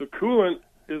the coolant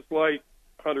is like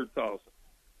 100,000.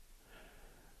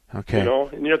 Okay.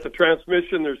 And yet the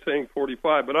transmission they're saying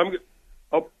 45. But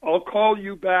I'll call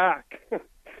you back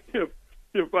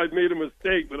if I've made a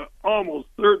mistake. But I'm almost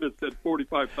certain it said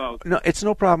 45,000. No, it's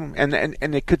no problem. And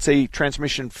it could say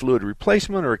transmission fluid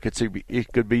replacement, or it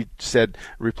could be said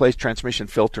replace transmission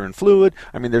filter and fluid.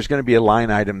 I mean, there's going to be a line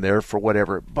item there for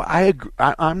whatever. But I agree,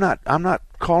 I'm not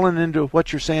calling into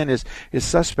what you're saying is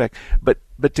suspect. But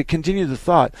to continue the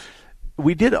thought,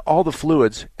 we did all the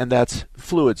fluids, and that's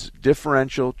fluids: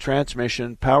 differential,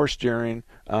 transmission, power steering,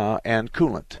 and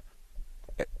coolant.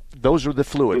 Those are the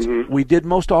fluids. Mm-hmm. We did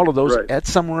most all of those Right. at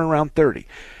somewhere around 30.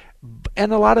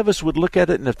 And a lot of us would look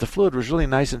at it, and if the fluid was really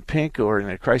nice and pink, or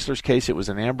in a Chrysler's case it was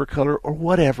an amber color, or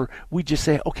whatever, we'd just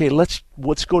say, okay, let's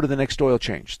go to the next oil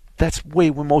change. That's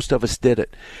way when most of us did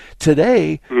it.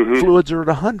 Today, fluids are at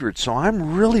 100, so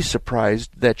I'm really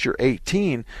surprised that your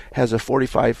 18 has a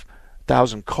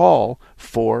 45,000 call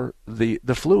for the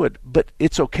fluid, but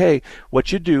it's okay.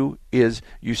 What you do is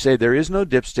you say there is no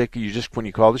dipstick. You just, when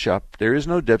you call the shop, there is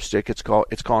no dipstick.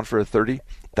 It's calling for a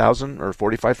 30,000 or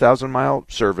 45,000 mile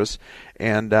service,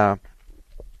 and I'm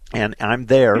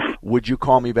there. Would you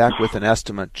call me back with an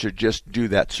estimate to just do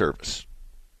that service?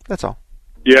 That's all.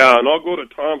 Yeah, and I'll go to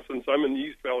Thompson's. I'm in the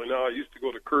East Valley now. I used to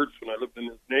go to Kurtz when I lived in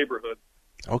this neighborhood.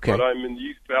 Okay. But I'm in the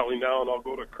East Valley now, and I'll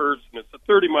go to Kurtz, and it's a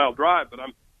 30-mile drive. But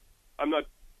I'm not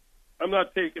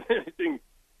taking anything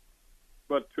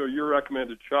but to your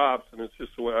recommended shops, and it's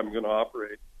just the way I'm going to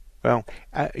operate. Well,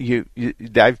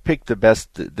 I've picked the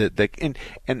best.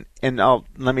 And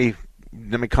let me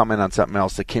comment on something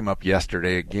else that came up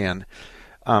yesterday again.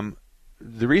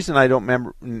 The reason I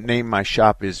don't name my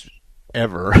shop is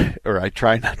ever, or I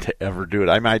try not to ever do it.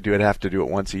 I might have to do it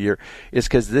once a year. Is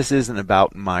because this isn't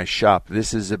about my shop.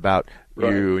 This is about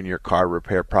you and your car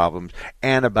repair problems,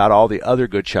 and about all the other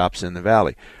good shops in the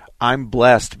valley. I'm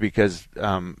blessed because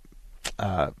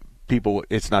people,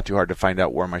 it's not too hard to find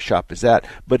out where my shop is at,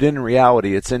 but in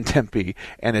reality it's in Tempe,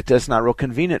 and it's not real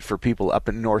convenient for people up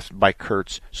in north by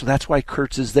Kurtz. So that's why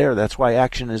Kurtz is there. That's why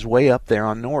Action is way up there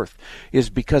on north, is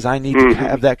because I need to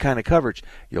have that kind of coverage.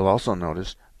 You'll also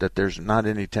notice that there's not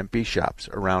any Tempe shops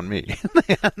around me,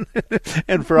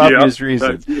 and for obvious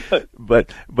reasons.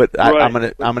 But right. I'm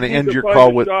gonna end your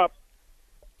call with.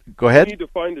 Go ahead. You need to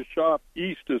find a shop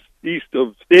east of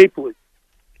Stapley.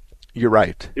 You're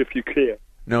right. If you can.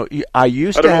 No, I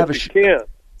used to have a.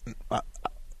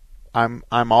 I'm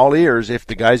all ears. If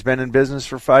the guy's been in business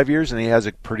for 5 years and he has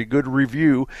a pretty good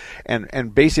review,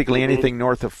 and basically anything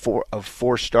north of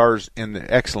four stars in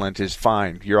the excellent is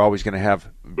fine. You're always going to have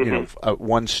a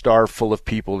 1 star full of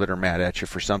people that are mad at you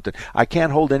for something. I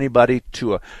can't hold anybody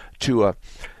to a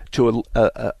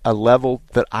level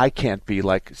that I can't be.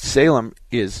 Like Salem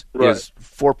is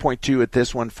 4.2 at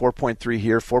this one, 4.3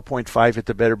 here, 4.5 at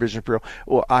the Better Business Bureau.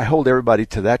 Well, I hold everybody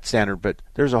to that standard, but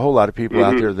there's a whole lot of people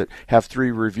out there that have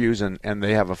 3 reviews and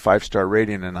they have a 5-star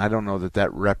rating, and I don't know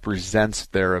that represents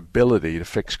their ability to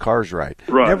fix cars right.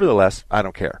 Nevertheless, I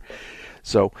don't care.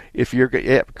 So if you're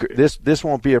this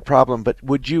won't be a problem, but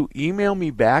would you email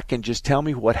me back and just tell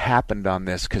me what happened on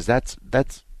this? Because that's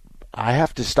I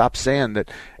have to stop saying that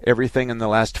everything in the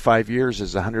last 5 years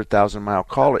is 100,000 mile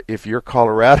call. If your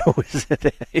Colorado is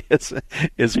calling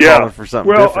for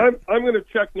something different. I'm going to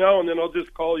check now, and then I'll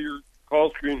just call your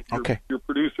call screen, your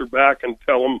producer back, and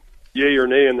tell him yay or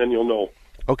nay, and then you'll know.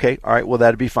 Okay, all right. Well,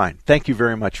 that'd be fine. Thank you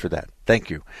very much for that. Thank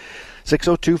you.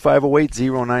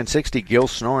 602-508-0960.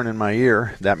 Gil's snoring in my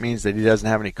ear. That means that he doesn't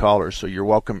have any callers, so you're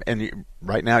welcome. And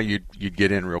right now you'd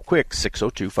get in real quick,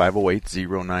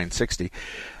 602-508-0960.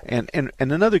 And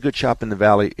another good shop in the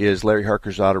valley is Larry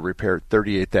Harker's Auto Repair at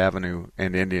 38th Avenue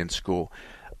and Indian School.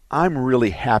 I'm really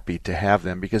happy to have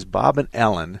them because Bob and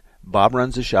Ellen, Bob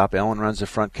runs the shop, Ellen runs the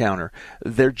front counter.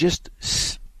 They're just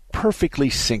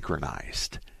perfectly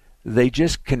synchronized. They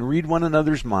just can read one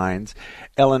another's minds.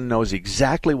 Ellen knows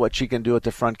exactly what she can do at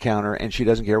the front counter, and she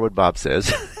doesn't care what Bob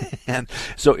says. And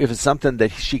so if it's something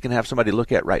that she can have somebody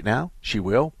look at right now, she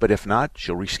will. But if not,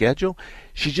 she'll reschedule.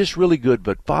 She's just really good.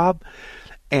 But Bob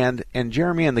and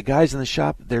Jeremy and the guys in the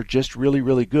shop, they're just really,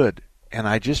 really good. And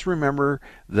I just remember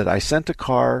that I sent a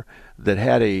car that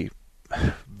had a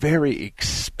very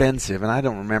expensive, and I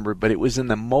don't remember, but it was in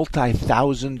the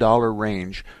multi-$1,000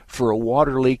 range for a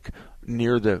water leak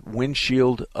near the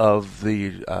windshield of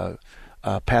the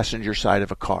passenger side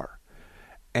of a car.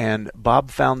 And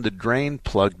Bob found the drain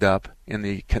plugged up in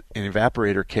the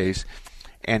evaporator case,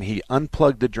 and he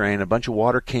unplugged the drain. A bunch of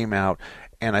water came out,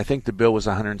 and I think the bill was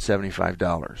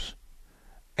 $175.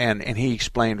 And he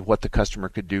explained what the customer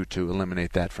could do to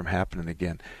eliminate that from happening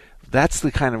again. That's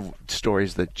the kind of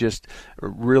stories that just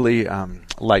really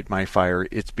light my fire.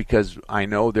 It's because I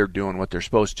know they're doing what they're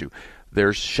supposed to.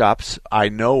 There's shops I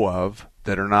know of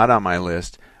that are not on my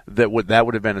list that would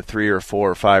have been a $3 or $4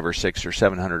 or $5 or $6 or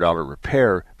 $700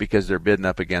 repair because they're bidding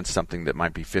up against something that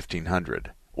might be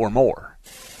 $1,500 or more.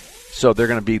 So they're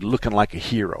going to be looking like a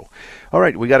hero. All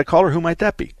right, we got a caller. Who might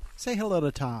that be? Say hello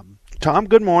to Tom. Tom,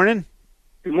 good morning.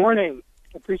 Good morning.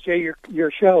 Appreciate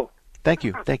your show. Thank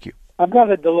you. Thank you. I've got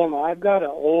a dilemma. I've got an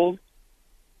old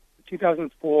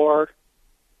 2004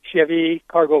 Chevy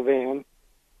cargo van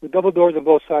with double doors on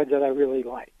both sides that I really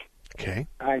like. Okay.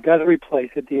 I got to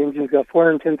replace it. The engine's got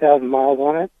 410,000 miles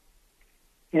on it.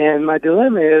 And my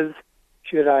dilemma is,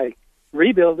 should I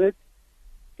rebuild it,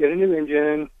 get a new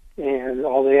engine, and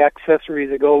all the accessories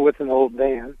that go with an old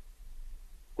van,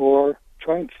 or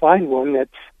try and find one that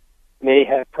may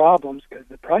have problems because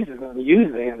the prices on the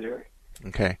used vans are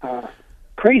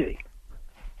crazy.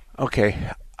 Okay.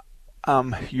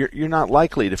 You're not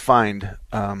likely to find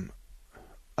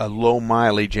a low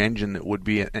mileage engine that would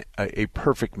be a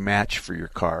perfect match for your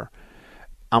car.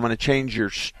 I'm going to change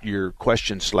your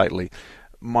question slightly.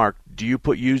 Mark, do you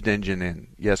put used engine in?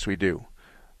 Yes, we do.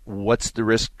 What's the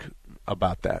risk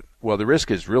about that? Well, the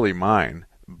risk is really mine,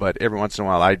 but every once in a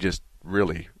while I just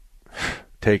really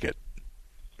take it.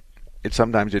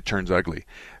 Sometimes it turns ugly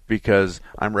because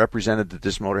I'm represented that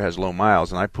this motor has low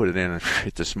miles, and I put it in, and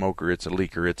it's a smoker, it's a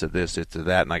leaker, it's a this, it's a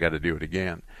that, and I got to do it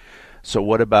again. So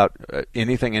what about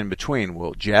anything in between?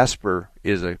 Well, Jasper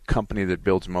is a company that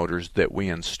builds motors that we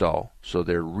install. So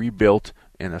they're rebuilt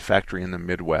in a factory in the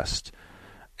Midwest.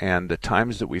 And the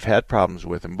times that we've had problems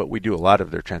with them, but we do a lot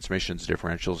of their transmissions,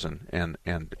 differentials, and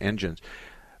engines,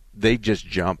 they just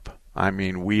jump. I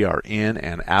mean, we are in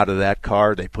and out of that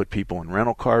car. They put people in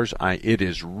rental cars. It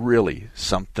is really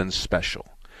something special.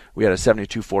 We had a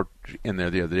 72 Ford in there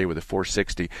the other day with a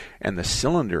 460, and the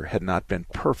cylinder had not been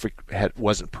perfect,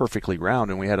 wasn't perfectly round,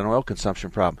 and we had an oil consumption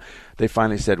problem. They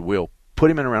finally said, we'll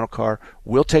put him in a rental car,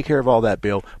 we'll take care of all that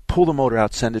bill, pull the motor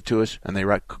out, send it to us, and they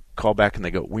call back and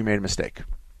they go, we made a mistake.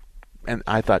 And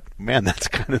I thought, man, that's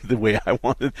kind of the way I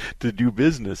wanted to do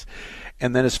business.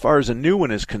 And then as far as a new one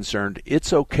is concerned,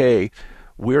 it's okay.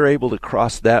 We're able to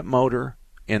cross that motor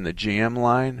in the GM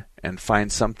line and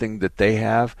find something that they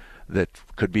have that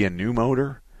could be a new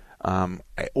motor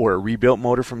or a rebuilt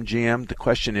motor from GM. The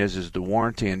question is the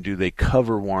warranty, and do they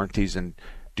cover warranties, and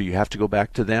do you have to go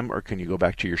back to them, or can you go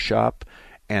back to your shop,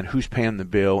 and who's paying the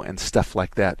bill and stuff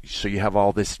like that. So you have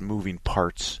all this moving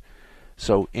parts.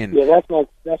 So that's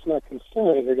my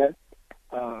concern.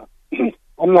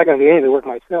 I'm not going to do any of the work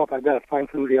myself. I've got to find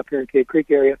somebody up here in Cave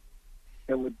Creek area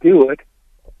that would do it,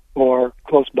 or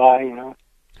close by,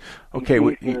 Okay,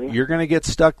 you're going to get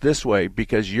stuck this way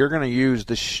because you're going to use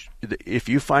if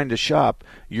you find a shop,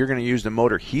 you're going to use the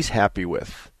motor he's happy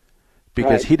with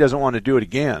because he doesn't want to do it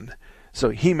again. So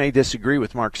he may disagree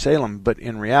with Mark Salem, but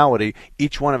in reality,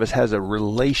 each one of us has a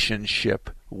relationship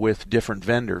with different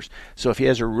vendors. So if he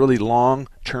has a really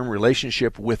long-term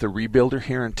relationship with a rebuilder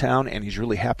here in town and he's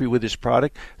really happy with his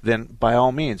product, then by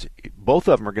all means, both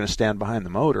of them are going to stand behind the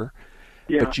motor,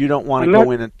 but you don't want to go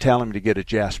in and tell him to get a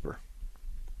Jasper.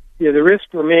 Yeah, the risk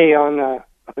for me on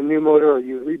a new motor or a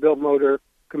rebuilt motor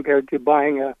compared to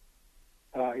buying a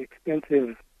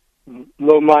expensive,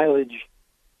 low-mileage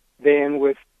van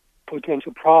with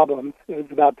potential problems is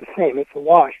about the same. It's a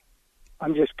wash.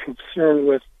 I'm just concerned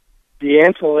with the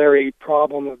ancillary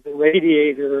problem of the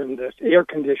radiator and the air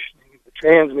conditioning, and the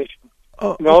transmission,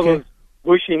 and all those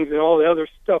bushings and all the other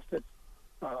stuff that's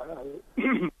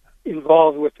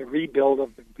involved with the rebuild of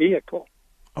the vehicle.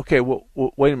 Okay, well,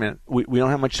 wait a minute. We don't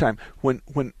have much time. When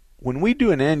we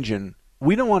do an engine,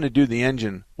 we don't want to do the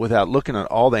engine without looking at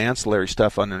all the ancillary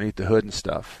stuff underneath the hood and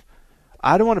stuff.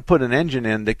 I don't want to put an engine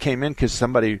in that came in because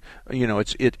somebody,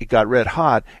 it got red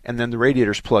hot and then the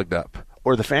radiator's plugged up,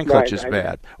 or the fan clutch is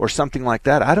bad, or something like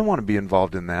that. I don't want to be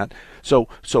involved in that. So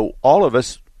all of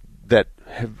us that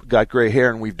have got gray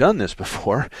hair and we've done this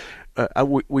before,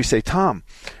 we say, Tom,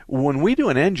 when we do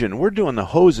an engine, we're doing the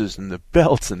hoses and the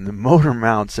belts and the motor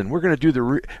mounts, and we're going to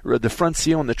do the front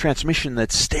seal and the transmission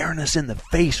that's staring us in the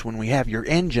face when we have your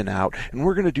engine out, and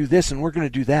we're going to do this and we're going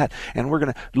to do that, and we're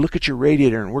going to look at your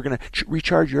radiator and we're going to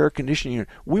recharge your air conditioning unit.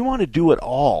 We want to do it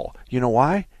all. You know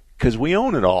why? Because we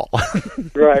own it all.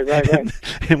 Right.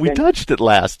 and we touched it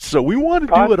last, so we want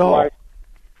to do it all.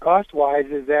 Cost-wise,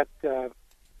 is that an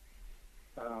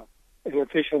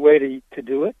efficient way to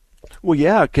do it? Well,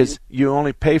 yeah, because you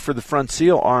only pay for the front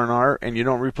seal R&R, and you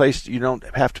don't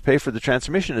have to pay for the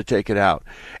transmission to take it out,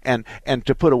 and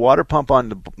to put a water pump on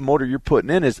the motor you're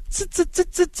putting in is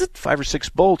 5 or 6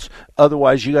 bolts.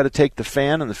 Otherwise, you got to take the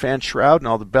fan and the fan shroud and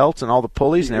all the belts and all the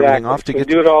pulleys and everything off to get.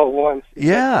 Do it all at once.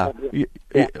 Yeah,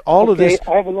 all of this.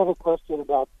 I have another question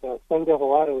about Sun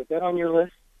Devil Auto. Is that on your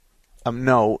list?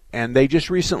 No, and they just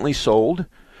recently sold.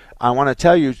 I want to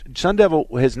tell you, Sun Devil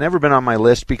has never been on my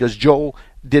list because Joel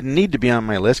didn't need to be on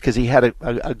my list because he had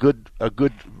a good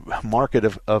market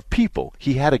of people.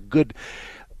 He had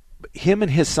him and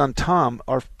his son Tom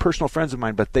are personal friends of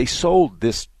mine, but they sold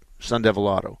this Sun Devil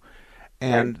Auto,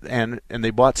 and they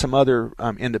bought some other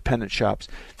independent shops.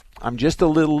 I'm just a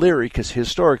little leery because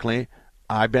historically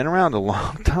I've been around a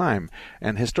long time,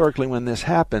 and historically when this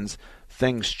happens,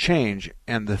 things change,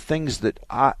 and the things that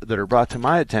are brought to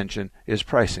my attention is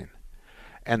pricing.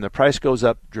 And the price goes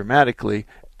up dramatically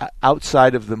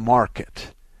outside of the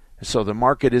market. So the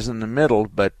market is in the middle,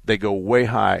 but they go way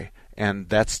high, and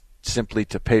that's simply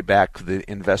to pay back the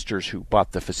investors who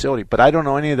bought the facility. But I don't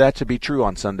know any of that to be true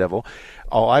on Sun Devil.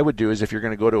 All I would do is, if you're going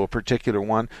to go to a particular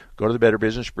one, go to the Better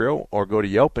Business Bureau or go to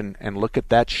Yelp and look at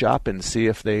that shop and see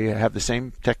if they have the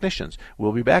same technicians.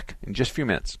 We'll be back in just a few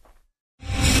minutes.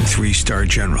 3-star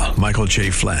General Michael J.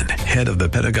 Flynn, head of the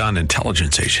Pentagon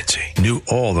Intelligence Agency, knew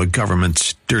all the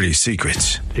government's dirty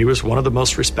secrets. He was one of the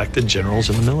most respected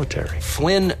generals in the military.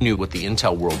 Flynn knew what the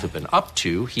intel world had been up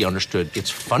to. He understood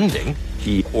its funding.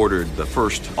 He ordered the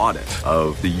first audit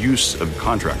of the use of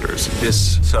contractors.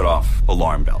 This set off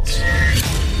alarm bells.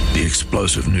 The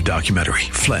explosive new documentary,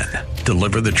 Flynn,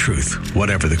 Deliver the Truth,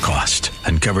 Whatever the Cost,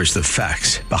 uncovers the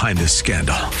facts behind this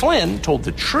scandal. Flynn told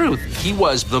the truth. He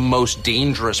was the most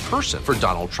dangerous person for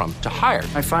Donald Trump to hire.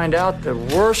 I find out the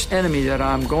worst enemy that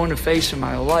I'm going to face in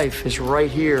my life is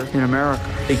right here in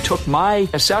America. They took my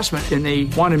assessment and they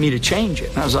wanted me to change it.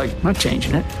 And I was like, I'm not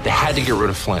changing it. They had to get rid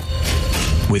of Flynn.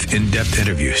 With in-depth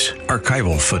interviews,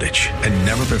 archival footage, and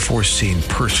never-before-seen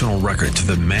personal records of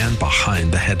the man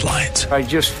behind the headlines. I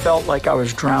just felt like I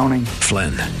was drowning.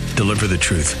 Flynn, Deliver the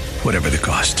Truth, Whatever the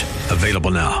Cost.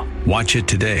 Available now. Watch it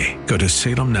today. Go to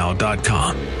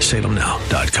salemnow.com.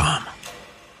 salemnow.com.